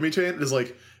and Love Me Chain and is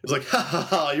like ha ha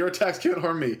ha, your attacks can't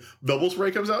harm me. Bubble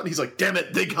spray comes out and he's like, damn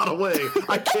it, they got away.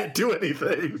 I can't do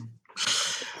anything.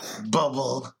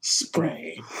 Bubble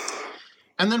spray.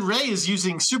 And then Rey is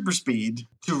using super speed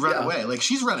to run away. Like,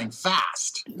 she's running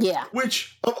fast. Yeah.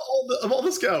 Which of all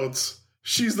the scouts,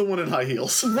 she's the one in high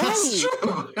heels. Right. That's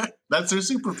true. That's her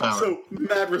superpower. So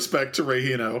mad respect to Rey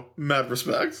Hino. Mad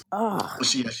respect. Oh.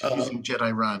 She's using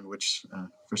Jedi Run, which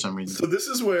for some reason. So this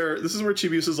is where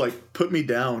Chibiusa is like, put me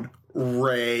down,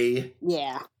 Rey.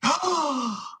 Yeah.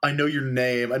 I know your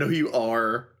name. I know who you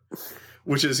are.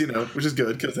 Which is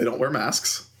good because they don't wear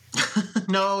masks.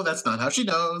 No, that's not how she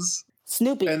knows.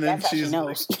 Snoopy, And then that's how she she's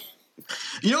knows.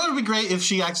 You know what would be great if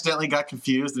she accidentally got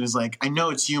confused and was like, I know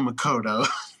it's you, Makoto.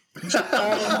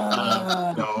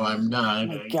 No, I'm not. Oh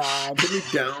my God. Put me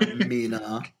down,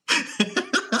 Mina.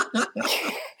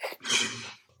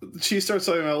 She starts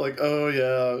talking about like, oh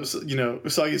yeah,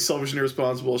 Usagi's selfish and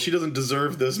irresponsible. She doesn't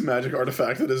deserve this magic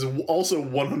artifact that is also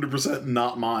 100%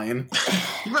 not mine.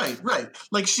 Right.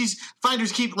 Like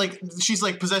finders keep, like, she's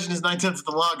like, possession is 9/10 of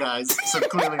the law, guys. So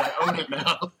clearly I own it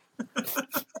now.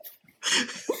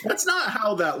 That's not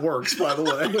how that works, by the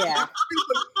way. Yeah.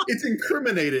 It's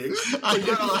incriminating.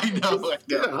 I know.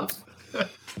 Yeah.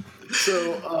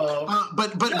 So,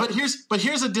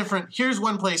 here's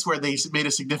one place where they made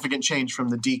a significant change from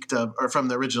the Deke dub, or from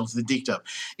the original to the Deke dub.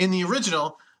 In the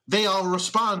original, they all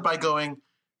respond by going,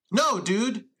 "No,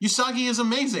 dude, Usagi is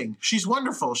amazing. She's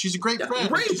wonderful. She's a great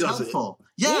friend. Rey She's does helpful." it.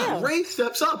 Yeah. Rey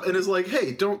steps up and is like,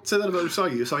 "Hey, don't say that about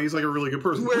Usagi. Usagi's like a really good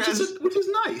person," which is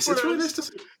nice. It's really nice to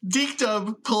see. Deke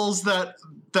dub pulls that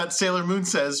Sailor Moon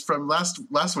says from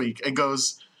last week and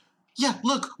goes, "Yeah,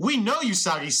 look, we know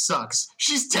Usagi sucks.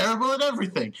 She's terrible at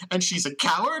everything. And she's a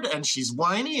coward, and she's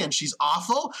whiny, and she's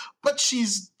awful, but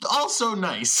she's also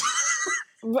nice."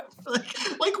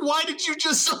 Like, why did you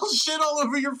just shit all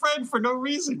over your friend for no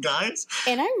reason, guys?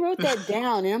 And I wrote that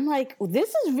down, and I'm like,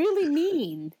 this is really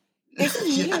mean. This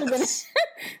is mean. Yes.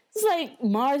 It's like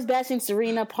Mars bashing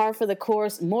Serena, par for the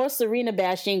course. More Serena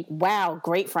bashing. Wow,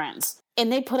 great friends.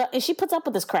 And she puts up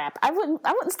with this crap. I wouldn't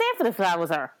stand for this if I was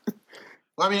her.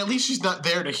 Well, I mean, at least she's not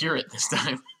there to hear it this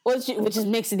time. Which just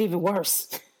makes it even worse.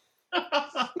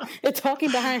 They're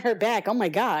talking behind her back. Oh my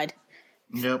God.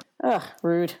 Yep. Ugh,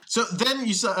 rude. So then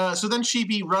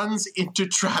Chibi runs into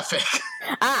traffic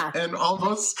and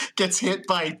almost gets hit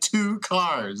by 2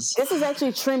 cars. This is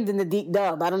actually trimmed in the Deke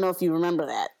dub. I don't know if you remember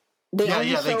that. They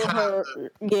cut her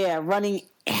running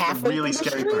halfway. Really through the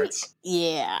scary street. parts.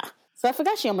 Yeah. So I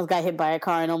forgot she almost got hit by a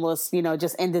car and almost,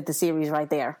 just ended the series right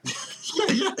there.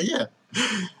 Yeah.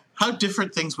 How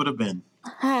different things would have been.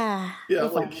 Yeah,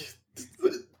 like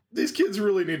these kids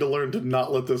really need to learn to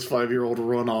not let this 5-year-old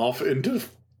run off into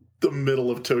the middle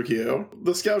of Tokyo.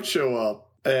 The scouts show up,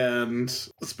 and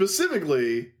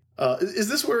specifically, is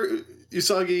this where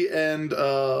Usagi and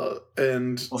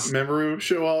Mamoru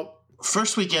show up?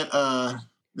 First, we get.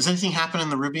 Does anything happen in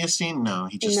the Rubius scene? No,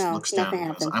 he just looks down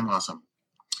and goes, "I'm awesome."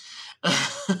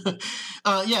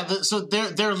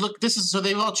 So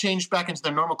they've all changed back into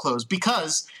their normal clothes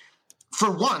because for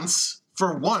once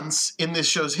in this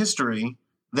show's history,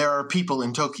 there are people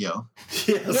in Tokyo.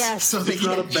 Yes. So they it's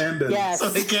not abandoned. Yes. So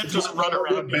they can't just run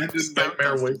around. Abandoned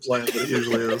nightmare wasteland that it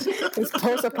usually is. This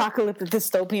post-apocalyptic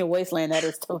dystopian wasteland that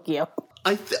is Tokyo.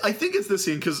 I think it's this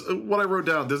scene because what I wrote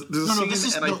down.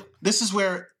 This is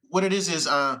where what it is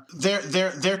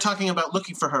they're talking about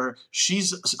looking for her.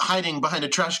 She's hiding behind a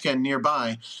trash can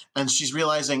nearby, and she's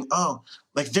realizing,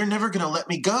 they're never gonna let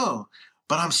me go.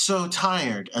 But I'm so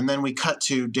tired. And then we cut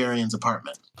to Darian's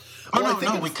apartment.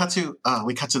 We cut to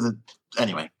the.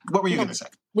 Anyway, what were you gonna say?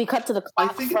 We cut to the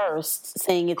clock first,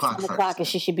 saying it's 10 o'clock and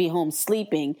she should be home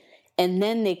sleeping. And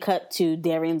then they cut to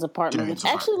Darian's apartment, which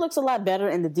actually looks a lot better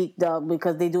in the Deke dub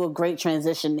because they do a great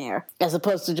transition there, as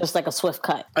opposed to just like a swift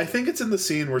cut. I think it's in the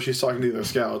scene where she's talking to the other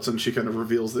scouts and she kind of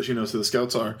reveals that she knows who the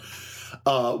scouts are.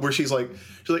 Where she's like,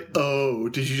 "Oh,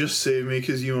 did you just save me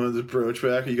because you wanted the brooch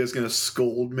back? Are you guys gonna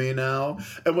scold me now?"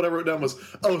 And what I wrote down was,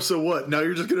 "Oh, so what? Now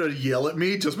you're just gonna yell at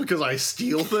me just because I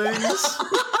steal things?"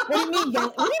 What do you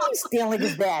mean stealing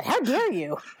is bad? How dare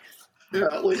you? Yeah,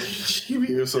 like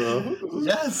Chibiusa.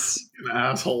 Yes, an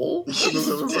asshole. She's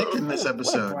dick in this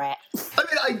episode. What a brat. I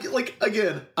mean,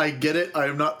 I get it. I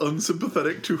am not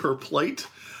unsympathetic to her plight,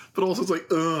 but also it's like,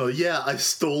 yeah, I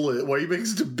stole it. Why are you making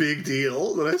such a big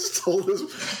deal that I stole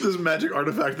this magic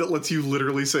artifact that lets you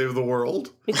literally save the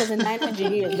world? Because in 900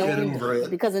 years,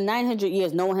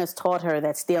 no one has taught her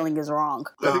that stealing is wrong.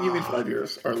 I think you mean 5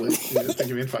 years, Arlie. I think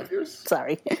you mean 5 years.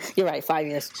 Sorry, you're right. 5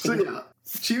 years. So yeah,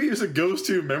 Chibiusa goes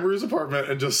to Memoru's apartment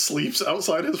and just sleeps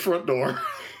outside his front door.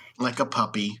 Like a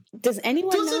puppy. Does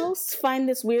anyone else find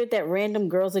this weird that random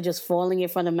girls are just falling in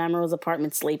front of Mamoru's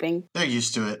apartment sleeping? They're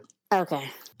used to it.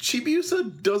 Okay.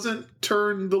 Chibiusa doesn't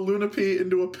turn the Lunapie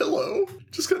into a pillow.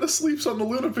 Just kind of sleeps on the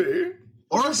Lunapie.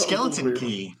 Or a skeleton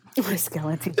key. Or a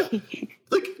skeleton key.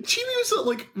 Like,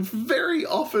 Chibiusa, very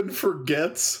often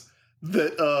forgets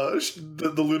that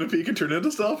the Lunapie can turn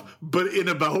into stuff, but in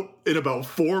about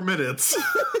 4 minutes,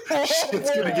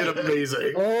 shit's gonna get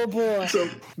amazing. Oh boy! So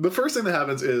the first thing that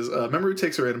happens is Memory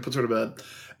takes her in and puts her to bed,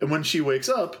 and when she wakes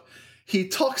up, he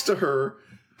talks to her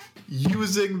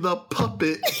using the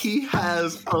puppet he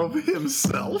has of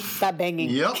himself. Stop banging.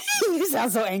 Yep. You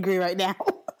sound so angry right now.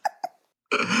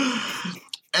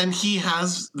 And he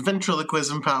has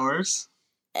ventriloquism powers.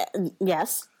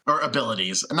 Yes. Or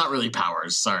abilities. Not really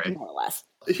powers, sorry. More or less.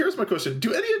 Here's my question.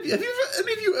 Have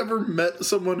any of you ever met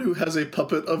someone who has a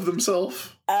puppet of themselves?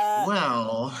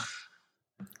 Well,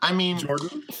 I mean...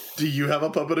 Jordan, do you have a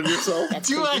puppet of yourself?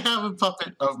 Do I have a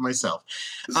puppet of myself?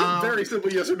 It's a very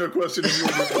simple yes or no question. If you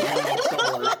want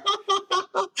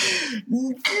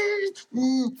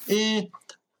to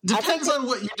Depends on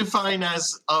what you define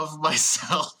as of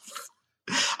myself.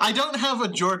 I don't have a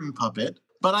Jordan puppet,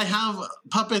 but I have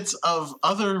puppets of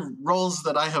other roles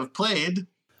that I have played.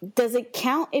 Does it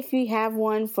count if you have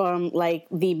one from,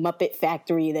 the Muppet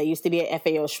Factory that used to be at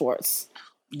FAO Schwartz?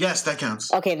 Yes, that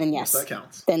counts. Okay, then yes. That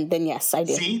counts. Then yes, I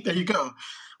do. See? There you go.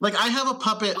 I have a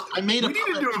puppet. I made a puppet.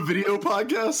 We need to do a video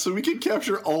podcast so we can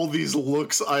capture all these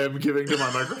looks I am giving to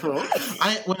my microphone.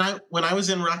 When I was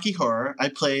in Rocky Horror, I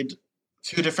played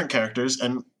 2 different characters,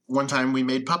 and one time we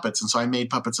made puppets, and so I made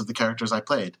puppets of the characters I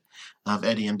played, of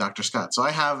Eddie and Dr. Scott. So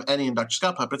I have Eddie and Dr.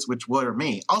 Scott puppets, which were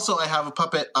me. Also, I have a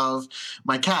puppet of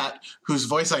my cat, whose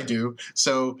voice I do,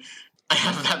 so I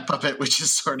have that puppet, which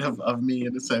is sort of me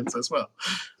in a sense as well.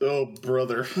 Oh,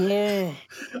 brother. Yeah.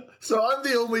 So I'm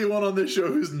the only one on this show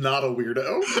who's not a weirdo.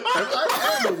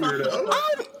 I am a weirdo.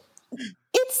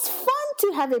 It's fun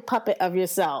to have a puppet of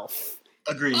yourself.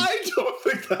 Agreed. I don't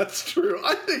think that's true.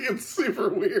 I think it's super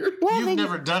weird. Well, You've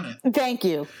never done it. Thank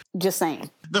you. Just saying.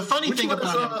 The funny thing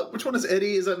about him... Which one is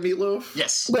Eddie? Is that Meatloaf?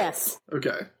 Yes. Yes.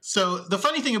 Okay. So the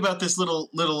funny thing about this little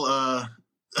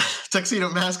tuxedo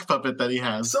mask puppet that he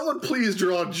has... Someone please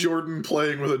draw Jordan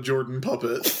playing with a Jordan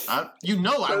puppet. I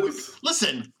would...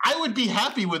 Listen, I would be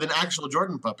happy with an actual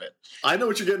Jordan puppet. I know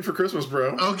what you're getting for Christmas,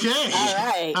 bro. Okay. All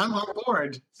right. I'm on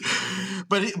board.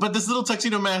 But this little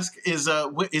tuxedo mask is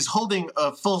holding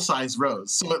a full-size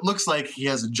rose. So it looks like he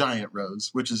has a giant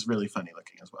rose, which is really funny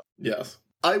looking as well. Yes.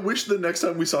 I wish the next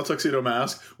time we saw Tuxedo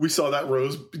Mask, we saw that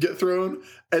rose get thrown,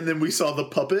 and then we saw the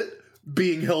puppet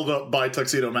being held up by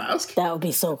Tuxedo Mask. That would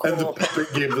be so cool. And the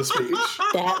puppet gave the speech.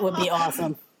 That would be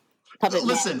awesome.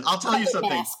 Listen, I'll tell you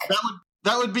something.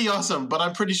 That would be awesome, but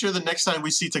I'm pretty sure the next time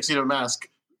we see Tuxedo Mask,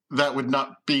 that would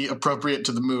not be appropriate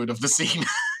to the mood of the scene.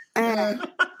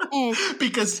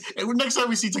 Because next time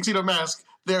we see Tuxedo Mask,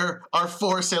 there are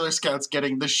 4 Sailor Scouts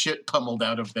getting the shit pummeled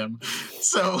out of them.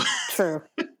 So... True.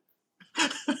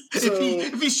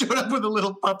 If he showed up with a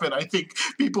little puppet, I think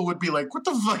people would be like, what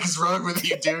the fuck is wrong with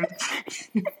you, dude?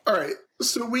 All right,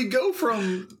 so we go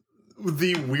from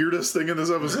the weirdest thing in this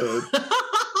episode.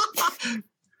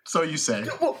 So you say.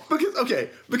 Well,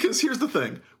 because here's the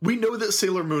thing. We know that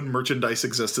Sailor Moon merchandise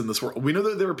exists in this world. We know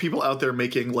that there are people out there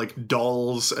making,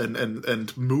 dolls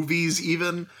and movies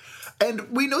even. And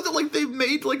we know that, they've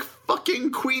made,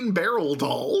 fucking Queen Beryl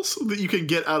dolls that you can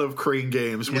get out of Crane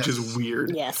Games, which is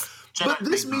weird. Yes. But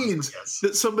this means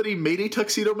that somebody made a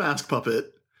Tuxedo Mask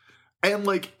puppet, and,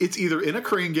 it's either in a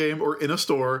Crane game or in a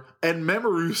store, and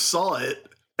Memoru saw it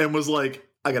and was like,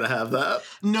 I gotta have that.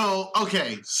 No,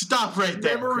 okay, stop right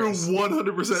there, Memoru Chris.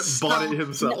 100% bought it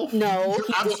himself. No,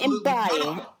 he didn't buy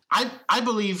it. I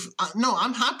believe... no,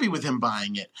 I'm happy with him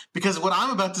buying it. Because what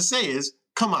I'm about to say is,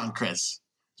 come on, Chris.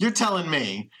 You're telling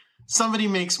me somebody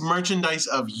makes merchandise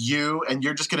of you and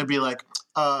you're just going to be like,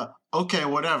 okay,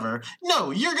 whatever.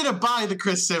 No, you're going to buy the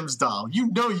Chris Sims doll. You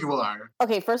know you are.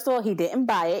 Okay, first of all, he didn't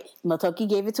buy it. Motoki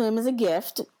gave it to him as a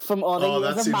gift from all the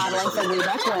years of modeling from way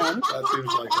back when. That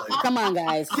seems likely. Come on,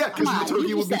 guys. Yeah, because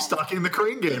Motoki would be stocking the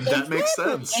Crane game. That makes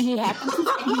sense. And he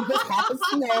just happens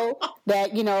to know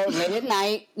that, late at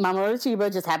night, Mamoru Chiba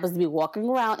just happens to be walking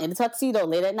around in a tuxedo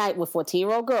late at night with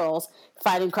 14-year-old girls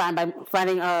fighting crime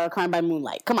by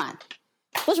moonlight. Come on.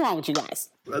 What's wrong with you guys?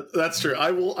 That's true.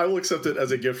 I will accept it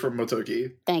as a gift from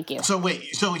Motoki. Thank you. So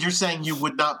wait, so you're saying you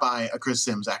would not buy a Chris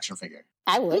Sims action figure?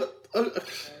 I would. All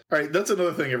right, that's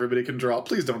another thing everybody can draw.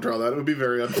 Please don't draw that. It would be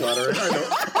very unflattering.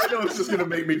 I know it's just going to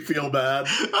make me feel bad.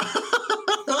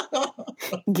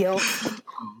 Guilt.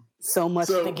 So much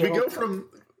So the guilt.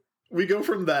 we go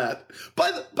from that.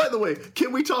 By the way,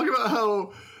 can we talk about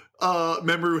how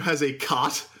Mamoru has a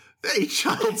cot, a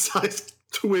child-sized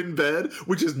twin bed,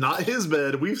 which is not his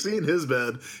bed. We've seen his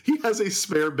bed. He has a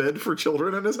spare bed for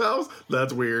children in his house.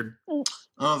 That's weird.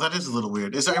 Oh, that is a little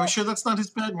weird. Are we sure that's not his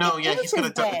bed? No, yeah, he's got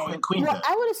a queen well, bed.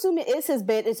 I would assume it is his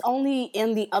bed. It's only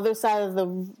in the other side of the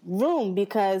room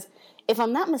because if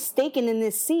I'm not mistaken in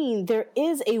this scene, there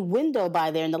is a window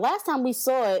by there. And the last time we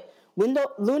saw it,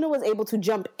 Luna was able to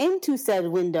jump into said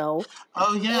window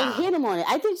and hit him on it.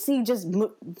 I think she just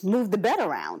moved the bed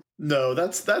around. No,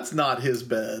 that's not his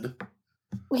bed.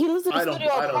 He lives in a studio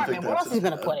apartment. Where else is he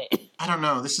going to bed. put it? I don't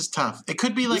know. This is tough. It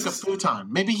could be like a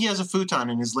futon. Maybe he has a futon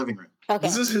in his living room. Okay.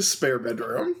 This is his spare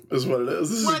bedroom, is what it is.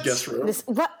 This is his guest room.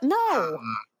 What? No.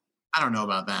 I don't know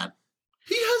about that.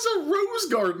 He has a rose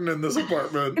garden in this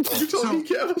apartment. You told me he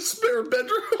can't have a spare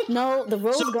bedroom? No, the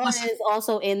rose garden is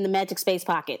also in the magic space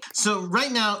pocket. So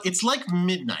right now, it's like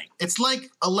midnight. It's like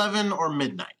 11 or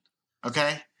midnight.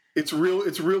 Okay? It's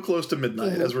real close to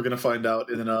midnight, as we're going to find out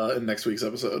in next week's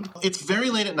episode. It's very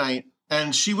late at night,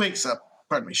 and she wakes up.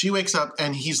 Pardon me. She wakes up,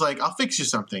 and he's like, I'll fix you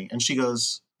something. And she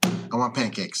goes, I want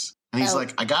pancakes. And he's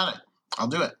like, I got it. I'll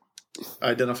do it.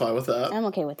 Identify with that. I'm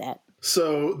okay with that.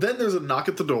 So then there's a knock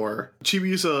at the door.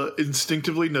 Chibiusa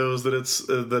instinctively knows that it's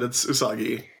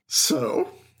Usagi. So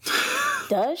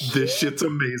does she? This shit's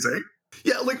amazing.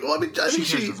 Yeah, like well, I mean, I think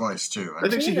she hears her voice too. I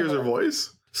think she hears her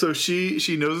voice. So she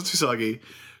knows it's Usagi.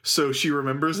 So she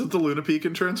remembers that the Lunapie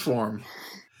can transform.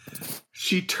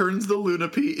 She turns the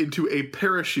Lunapie into a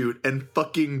parachute and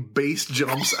fucking base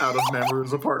jumps out of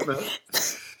Mamoru's apartment.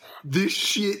 This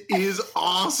shit is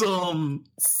awesome.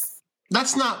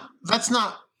 That's not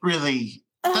really,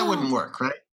 that wouldn't work,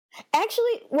 right?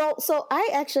 Actually, well, so I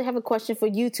actually have a question for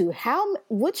you two.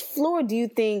 Which floor do you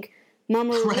think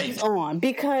Mamoru lives on?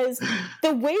 Because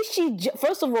the way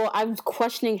first of all, I was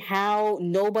questioning how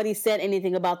nobody said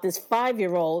anything about this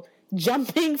 5-year-old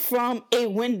jumping from a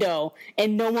window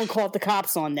and no one called the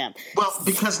cops on them. Well,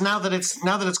 because now that it's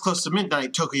close to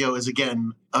midnight, Tokyo is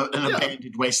again an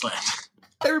abandoned wasteland.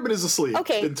 Everybody's asleep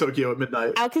in Tokyo at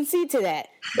midnight. I'll concede to that.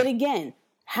 But again,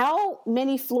 how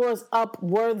many floors up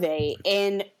were they?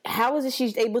 And how is it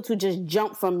she's able to just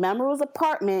jump from Mamoru's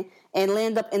apartment and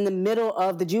land up in the middle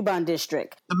of the Juban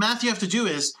district? The math you have to do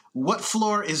is what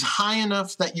floor is high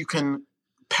enough that you can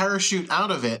parachute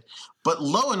out of it, but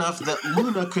low enough that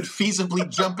Luna could feasibly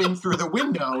jump in through the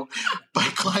window by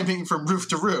climbing from roof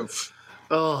to roof.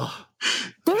 Oh,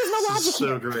 there is no logic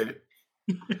so great.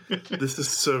 This is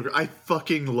so great. I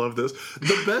fucking love this.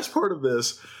 The best part of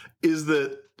this is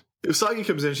that Usagi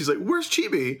comes in, she's like, where's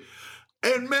Chibi?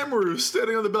 And Mamoru,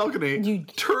 standing on the balcony,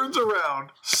 turns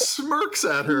around, smirks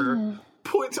at her,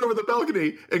 points over the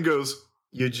balcony, and goes,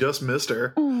 you just missed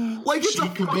her. Like it's a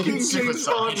fucking James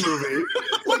Bond movie.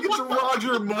 Like it's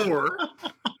Roger Moore.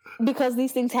 Because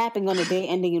these things happen on a day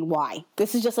ending in Y.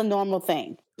 This is just a normal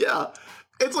thing. Yeah.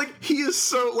 It's like he is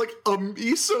so like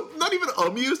he's so not even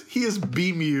amused, he is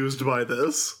bemused by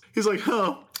this. He's like,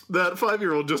 that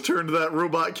 5-year-old just turned that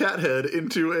robot cat head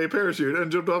into a parachute and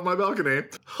jumped off my balcony.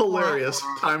 Hilarious.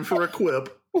 Time for a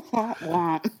quip.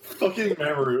 Fucking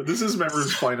Mamoru. This is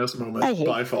Mamoru's finest moment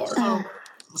by far.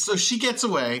 So she gets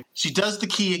away. She does the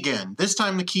key again. This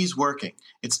time the key's working.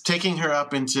 It's taking her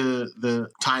up into the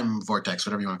time vortex,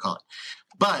 whatever you want to call it.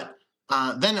 But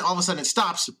then all of a sudden it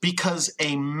stops because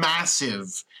a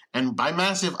massive, and by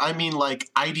massive I mean like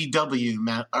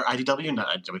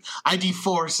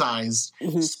ID4 sized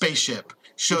spaceship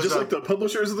shows just up. like the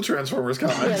publishers of the Transformers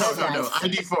comics. No,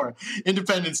 ID4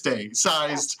 Independence Day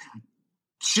sized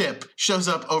ship shows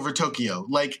up over Tokyo,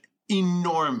 like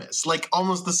enormous, like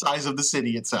almost the size of the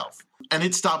city itself, and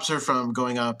it stops her from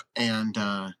going up. And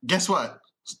guess what?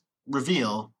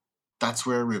 Reveal, that's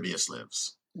where Rubius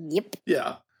lives. Yep.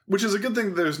 Yeah. Which is a good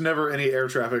thing there's never any air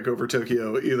traffic over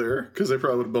Tokyo either, because they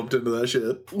probably would have bumped into that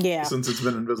shit. Yeah. Since it's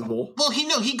been invisible. Well,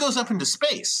 he goes up into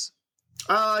space.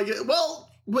 Yeah, well,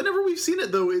 whenever we've seen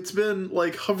it, though, it's been,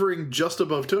 like, hovering just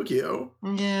above Tokyo.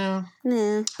 Yeah.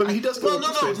 But he does go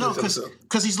into space. No,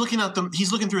 because he's looking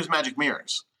through his magic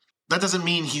mirrors. That doesn't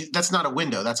mean that's not a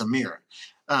window, that's a mirror.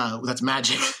 That's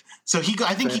magic. So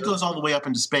I think he goes all the way up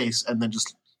into space and then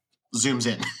just zooms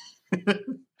in.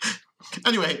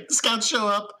 Anyway, scouts show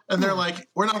up, and they're like,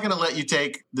 we're not going to let you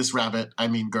take this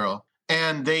girl.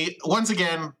 And they, once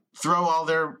again, throw all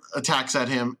their attacks at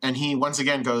him, and he once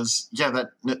again goes, yeah,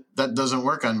 that doesn't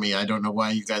work on me. I don't know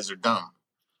why you guys are dumb.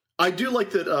 I do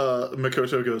like that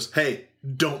Makoto goes, hey,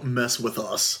 don't mess with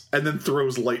us, and then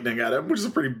throws lightning at him, which is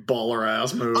a pretty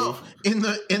baller-ass move. Oh, in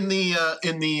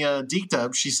the Deke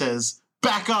dub, she says,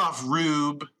 back off,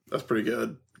 Rube. That's pretty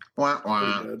good. Wah,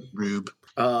 wah, Pretty good. Rube.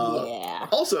 Yeah.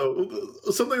 Also,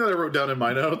 something that I wrote down in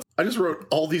my notes, I just wrote,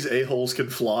 all these a-holes can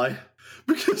fly.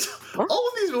 Because all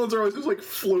of these villains are always just, like,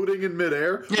 floating in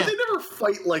midair, but they never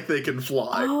fight like they can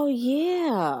fly. Oh,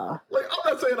 yeah. Like,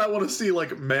 I'm not saying I want to see,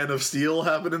 like, Man of Steel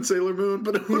happen in Sailor Moon,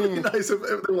 but it would be nice if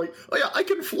they're like, oh yeah, I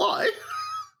can fly.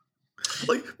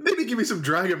 Like, maybe give me some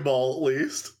Dragon Ball at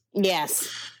least. Yes.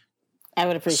 I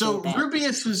would appreciate that. So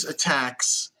Rubius's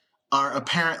attacks are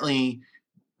apparently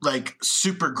like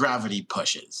super gravity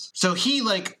pushes. So he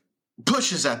like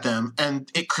pushes at them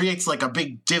and it creates like a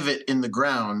big divot in the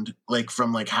ground, like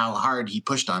from like how hard he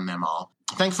pushed on them all.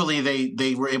 Thankfully,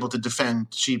 they were able to defend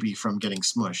Chibi from getting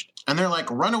smushed. And they're like,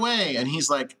 run away. And he's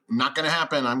like, not going to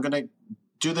happen. I'm going to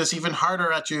do this even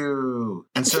harder at you.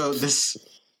 And so this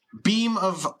beam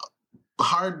of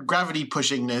hard gravity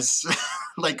pushingness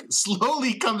like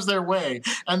slowly comes their way,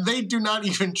 and they do not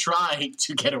even try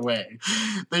to get away.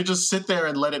 They just sit there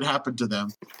and let it happen to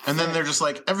them. And then they're just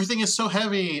like, everything is so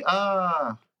heavy.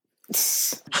 And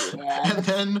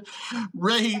then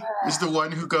Ray is the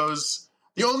one who goes,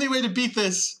 the only way to beat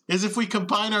this is if we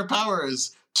combine our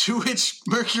powers, to which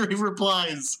Mercury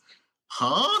replies,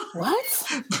 huh? What?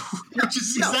 Which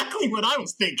is exactly what I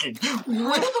was thinking.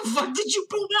 Where the fuck did you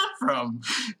pull that from?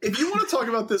 If you want to talk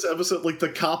about this episode, like the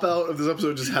cop-out of this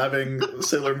episode just having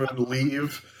Sailor Moon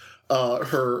leave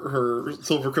her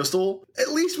silver crystal,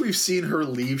 at least we've seen her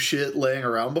leave shit laying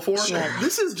around before. Yeah.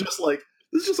 This is just like,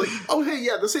 oh hey,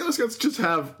 yeah, the Sailor Scouts just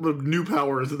have new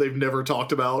powers that they've never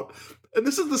talked about. And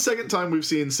this is the second time we've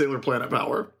seen Sailor Planet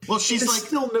power. Well, she's it's like...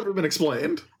 still never been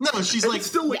explained. No, she's And like... it's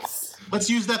still like, Yes. Let's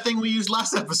use that thing we used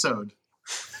last episode.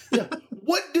 yeah,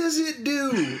 what does it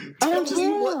do? Tell me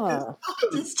what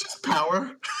it does. It's just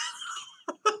power.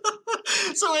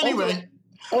 So anyway...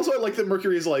 Also, I like that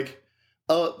Mercury is like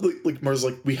Mars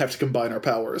like, we have to combine our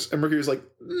powers. And Mercury's like,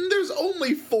 there's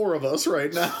only 4 of us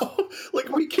right now. Like,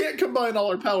 we can't combine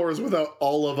all our powers without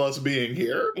all of us being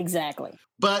here. Exactly.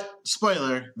 But,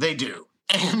 spoiler, they do.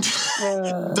 And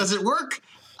does it work?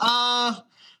 Nah.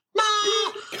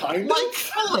 Kind Like,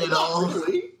 of. a little. Not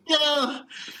really. Yeah.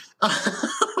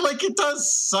 Like, it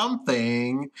does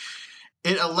something.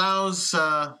 It allows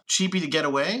Chibi to get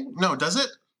away. No, does it?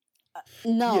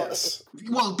 No. Yes.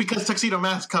 Well, because Tuxedo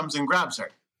Mask comes and grabs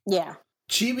her. Yeah.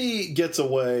 Chibi gets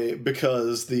away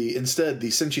because instead the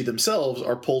Senshi themselves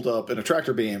are pulled up in a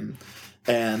tractor beam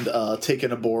and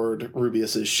taken aboard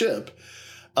Rubius's ship.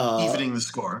 Evening the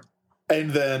score.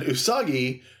 And then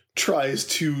Usagi tries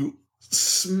to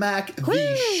smack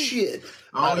the shit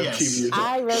out of Chibi.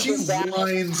 I wrote She this down.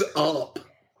 lines up.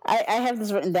 I have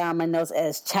this written down in my notes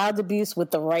as child abuse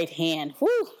with the right hand.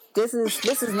 Whew, this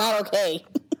is not okay.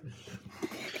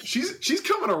 She's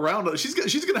coming around.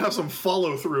 She's gonna have some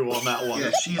follow through on that one.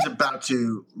 Yeah, she's about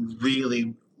to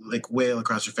really like wail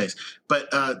across her face.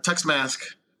 But Tux Mask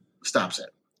stops it.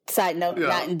 Side note,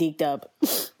 not in Deke Dub.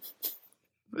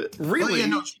 Really?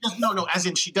 Well, yeah, no. As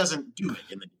in, she doesn't do it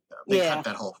in the. They cut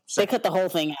that whole. They cut the whole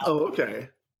thing out. Oh, okay.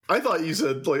 I thought you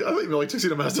said like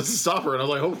Tuxedo Mask doesn't stop her, and I was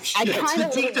like, oh shit. I kind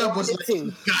of Deke Dub was like,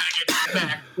 too. gotta get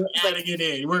back. We're adding it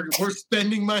in. We're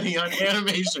spending money on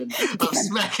animation of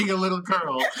smacking a little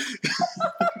girl.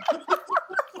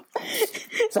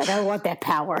 It's like, I want that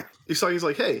power. Usagi's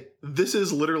like, hey, this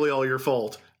is literally all your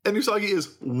fault, and Usagi is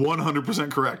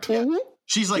 100% correct. Mm-hmm.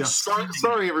 She's like,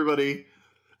 Sorry, everybody.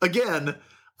 Again,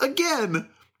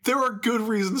 there are good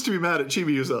reasons to be mad at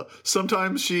Chibiusa.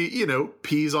 Sometimes she,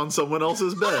 pees on someone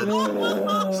else's bed.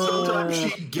 Sometimes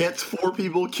she gets 4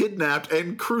 people kidnapped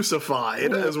and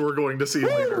crucified, as we're going to see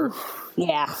later.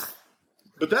 Yeah.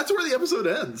 But that's where the episode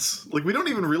ends. Like, we don't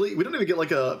even get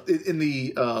like in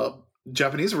the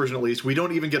Japanese version at least, we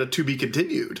don't even get a to be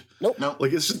continued. Nope.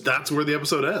 Like, it's just, that's where the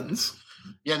episode ends.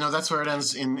 Yeah, no, that's where it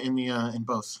ends in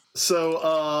both.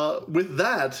 So with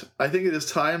that, I think it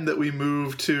is time that we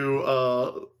move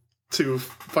to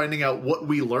finding out what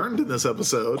we learned in this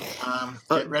episode.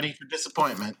 Get ready for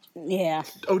disappointment. Yeah.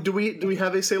 Oh, do we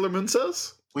have a Sailor Moon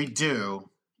says? We do,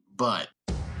 but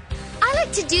I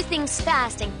like to do things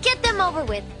fast and get them over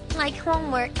with, like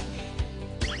homework.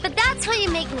 But that's how you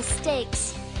make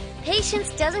mistakes.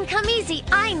 Patience doesn't come easy,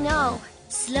 I know.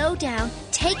 Slow down,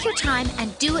 take your time,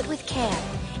 and do it with care.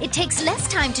 It takes less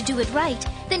time to do it right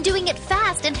than doing it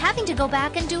fast and having to go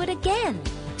back and do it again.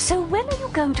 So when are you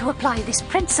going to apply this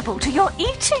principle to your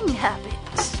eating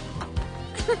habits?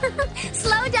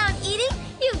 Slow down eating?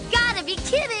 You gotta be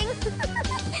kidding.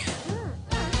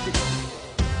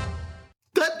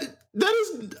 That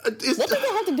is What does that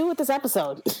have to do with this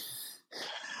episode?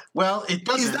 Well, it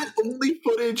doesn't. Is that only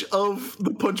footage of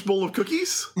the punch bowl of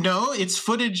cookies? No, it's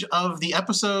footage of the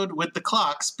episode with the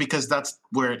clocks because that's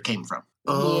where it came from.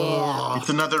 Oh. It's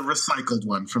another recycled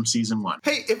one from season 1.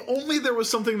 Hey, if only there was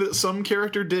something that some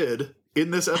character did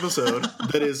in this episode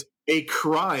that is a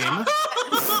crime,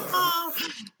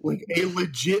 like a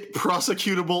legit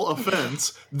prosecutable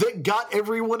offense that got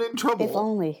everyone in trouble. If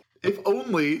only. If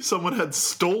only someone had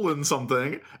stolen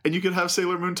something and you could have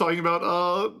Sailor Moon talking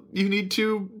about, you need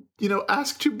to,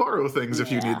 ask to borrow things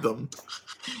if you need them.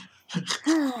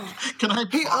 Can I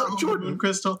borrow Jordan. Moon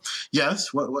Crystal?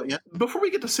 Yes. What? Yeah. Before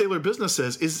we get to Sailor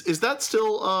Businesses, is that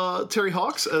still Terry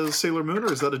Hawks as Sailor Moon,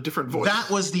 or is that a different voice? That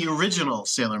was the original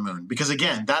Sailor Moon because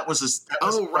again, that was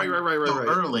right. so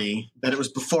early that it was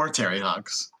before Terry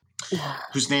Hawks,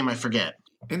 whose name I forget.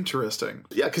 Interesting.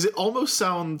 Yeah, because it almost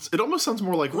sounds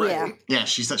more like Ray. Yeah. Yeah,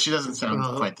 she doesn't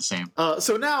sound quite the same.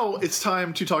 So now it's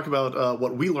time to talk about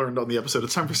what we learned on the episode.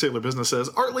 It's time for Sailor Businesses.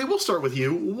 Artley, we'll start with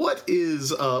you. What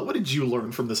did you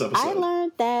learn from this episode? I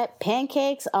learned that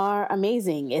pancakes are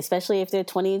amazing, especially if they're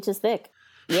 20 inches thick.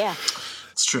 Yeah.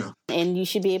 It's true. And you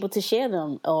should be able to share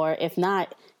them. Or if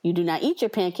not, you do not eat your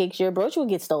pancakes, your brooch will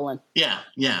get stolen. Yeah.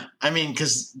 I mean,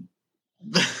 because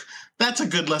that's a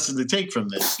good lesson to take from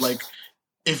this. Like,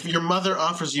 if your mother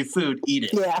offers you food, eat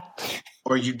it. Yeah.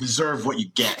 Or you deserve what you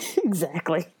get.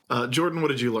 Exactly. Jordan, what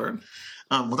did you learn?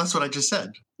 Well, that's what I just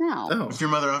said. No. Oh, If your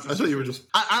mother offers I thought you were just... you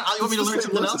want me to It's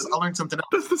the learn same something lesson. else? I'll learn something else.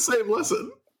 That's the same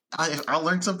lesson. I'll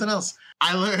learn something else.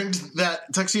 I learned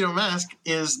that Tuxedo Mask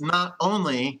is not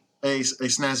only a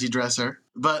snazzy dresser,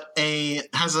 but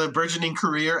has a burgeoning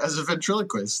career as a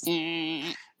ventriloquist.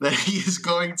 That he is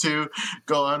going to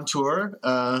go on tour.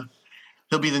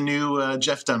 He'll be the new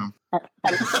Jeff Dunham.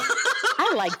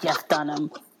 I like Jeff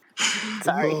Dunham.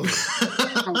 Sorry. I'm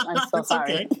so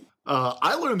sorry. Okay.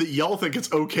 I learned that y'all think it's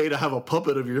okay to have a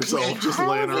puppet of yourself just How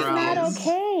laying is it around. not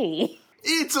okay?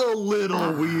 It's a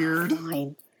little weird.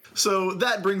 Fine. So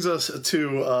that brings us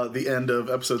to the end of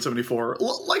episode 74.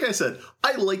 Like I said,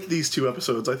 I like these two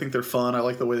episodes. I think they're fun. I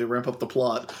like the way they ramp up the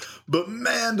plot. But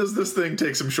man, does this thing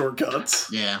take some shortcuts.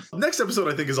 Yeah. Next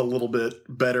episode, I think, is a little bit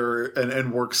better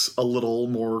and works a little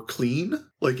more clean.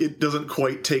 Like, it doesn't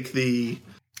quite take the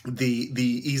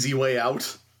easy way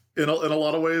out in a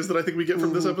lot of ways that I think we get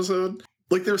from this episode.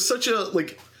 Like, there's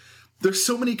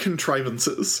so many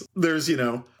contrivances. There's,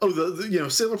 Sailor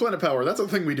Planet Power. That's a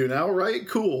thing we do now, right?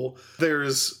 Cool.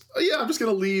 There's, I'm just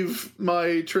going to leave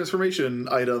my transformation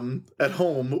item at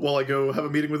home while I go have a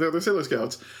meeting with the other Sailor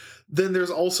Scouts. Then there's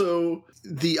also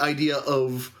the idea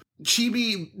of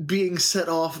Chibi being set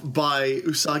off by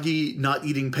Usagi not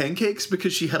eating pancakes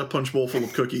because she had a punch bowl full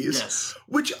of cookies. Yes.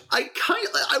 Which I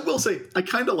will say, I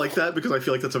kind of like that because I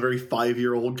feel like that's a very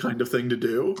 5-year-old kind of thing to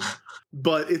do.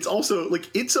 But it's also,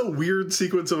 it's a weird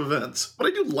sequence of events. But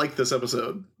I do like this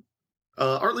episode.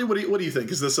 Artley, what do you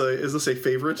think? Is this a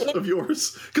favorite of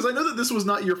yours? Because I know that this was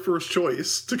not your first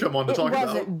choice to come on to talk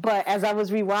about. But as I was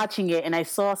rewatching it and I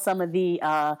saw some of the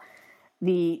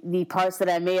parts that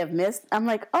I may have missed, I'm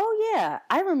like, oh yeah,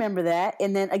 I remember that.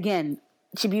 And then again,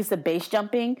 Chibiusa base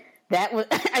jumping. That was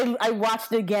I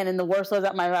watched it again, and the words was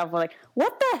out my mouth. I was like,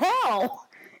 what the hell?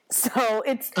 So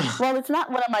it's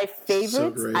not one of my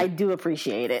favorites. So I do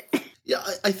appreciate it. Yeah,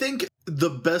 I think the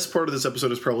best part of this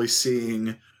episode is probably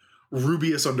seeing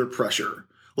Rubius under pressure.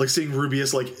 Like seeing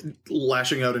Rubius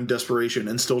lashing out in desperation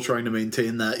and still trying to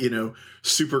maintain that,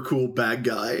 super cool bad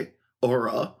guy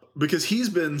aura. Because he's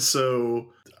been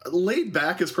so laid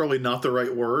back is probably not the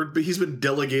right word, but he's been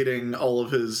delegating all of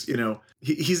his,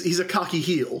 he's a cocky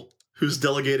heel who's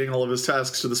delegating all of his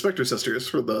tasks to the Spectre Sisters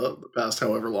for the past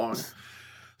however long.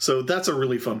 So that's a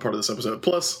really fun part of this episode.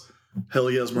 Plus,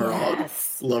 hell yes, Esmeralda.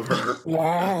 Yes. Love her.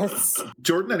 Yes.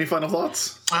 Jordan, any final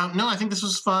thoughts? No, I think this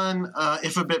was fun,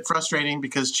 if a bit frustrating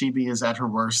because Chibi is at her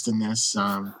worst in this.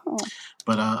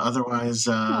 But otherwise,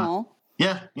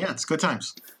 yeah, it's good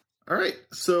times. All right.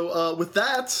 So with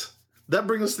that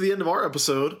brings us to the end of our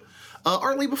episode.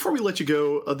 Artley, before we let you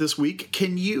go this week,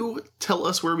 can you tell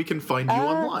us where we can find you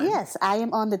online? Yes, I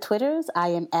am on the Twitters. I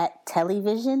am at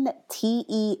Telleevision,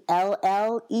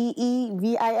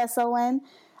 TELLEEVISON.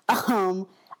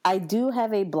 I do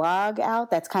have a blog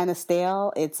out that's kind of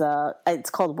stale. It's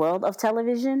called World of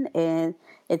Television, and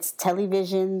it's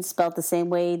Telleevision spelled the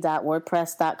same way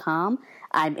 .wordpress.com.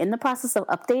 I'm in the process of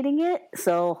updating it,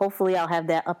 so hopefully I'll have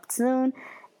that up soon.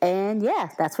 And yeah,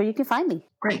 that's where you can find me.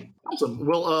 Great. Awesome.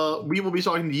 Well, we will be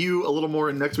talking to you a little more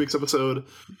in next week's episode.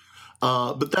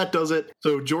 But that does it.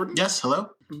 So, Jordan? Yes,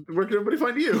 hello? Where can everybody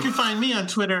find you? You can find me on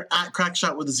Twitter at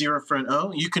Crackshot with a 0 for an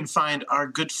O. You can find our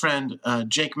good friend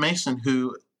Jake Mason,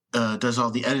 who does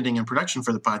all the editing and production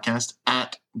for the podcast,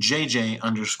 at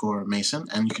JJ_Mason.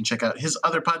 And you can check out his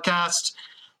other podcast,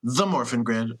 The Morphin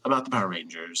Grid, about the Power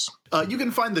Rangers. You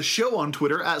can find the show on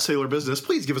Twitter at Sailor Business.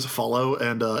 Please give us a follow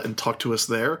and talk to us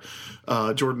there.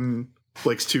 Jordan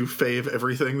likes to fave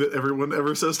everything that everyone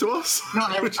ever says to us. No,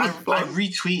 I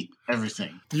retweet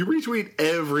everything. You retweet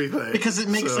everything. Because it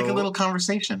makes like a little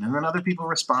conversation, and then other people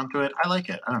respond to it. I like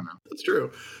it. I don't know. That's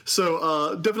true.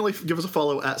 So definitely give us a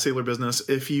follow at Sailor Business.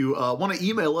 If you want to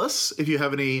email us, if you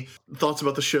have any thoughts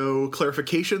about the show,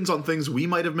 clarifications on things we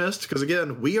might have missed, because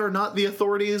again, we are not the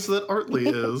authorities that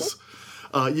Artley is,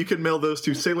 you can mail those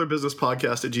to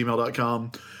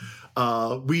sailorbusinesspodcast@gmail.com.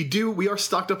 We are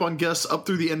stocked up on guests up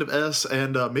through the end of S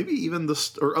and maybe even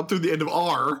up through the end of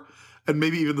R and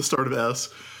maybe even the start of S.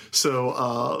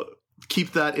 So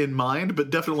keep that in mind, but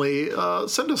definitely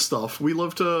send us stuff. We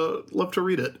love to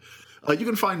read it. You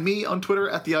can find me on Twitter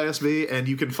at the ISV, and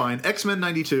you can find X-Men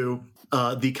 92,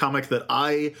 the comic that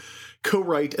I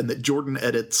co-write and that Jordan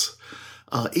edits,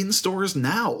 in stores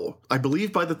now. I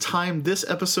believe by the time this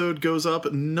episode goes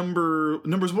up,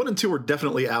 numbers 1 and 2 are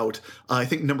definitely out. I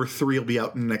think number 3 will be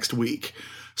out next week.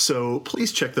 So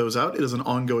please check those out. It is an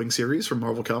ongoing series from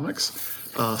Marvel Comics,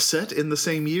 set in the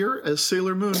same year as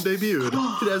Sailor Moon debuted.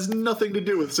 It has nothing to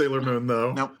do with Sailor Moon,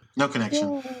 though. Nope, no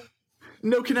connection.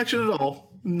 No connection at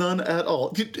all. None at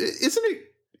all.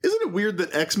 Isn't it weird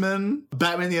that X-Men,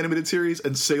 Batman the Animated Series,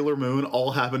 and Sailor Moon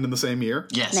all happened in the same year?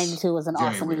 Yes. 92 was an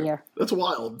awesome year. That's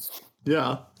wild.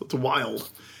 Yeah, that's wild.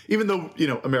 Even though,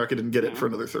 America didn't get it for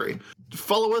another 3.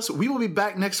 Follow us. We will be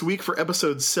back next week for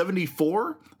episode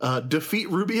 74. Defeat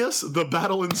Rubius, the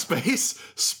battle in space.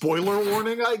 Spoiler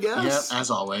warning, I guess. Yep, as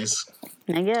always.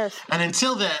 I guess. And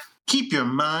until then, keep your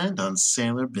mind on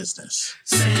Sailor Business.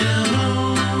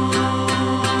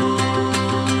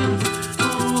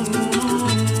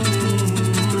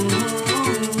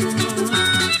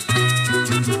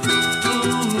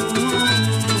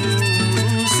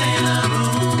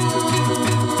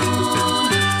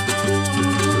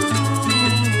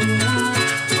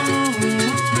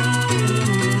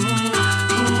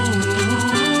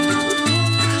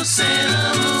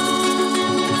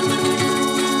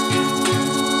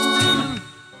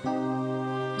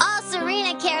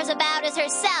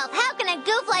 Herself. How can a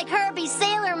goof like her be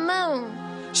Sailor Moon?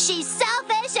 She's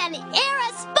selfish and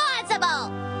irresponsible.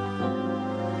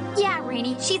 Yeah,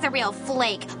 Rainy, she's a real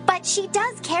flake, but she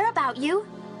does care about you.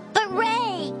 But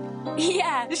Ray...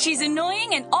 Yeah, she's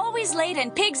annoying and always late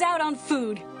and pigs out on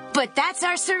food. But that's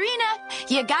our Serena.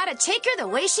 You gotta take her the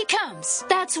way she comes.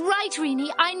 That's right,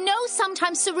 Rini. I know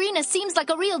sometimes Serena seems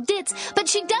like a real ditz, but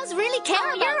she does really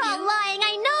care about you. You're all lying.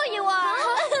 I know you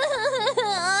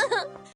are.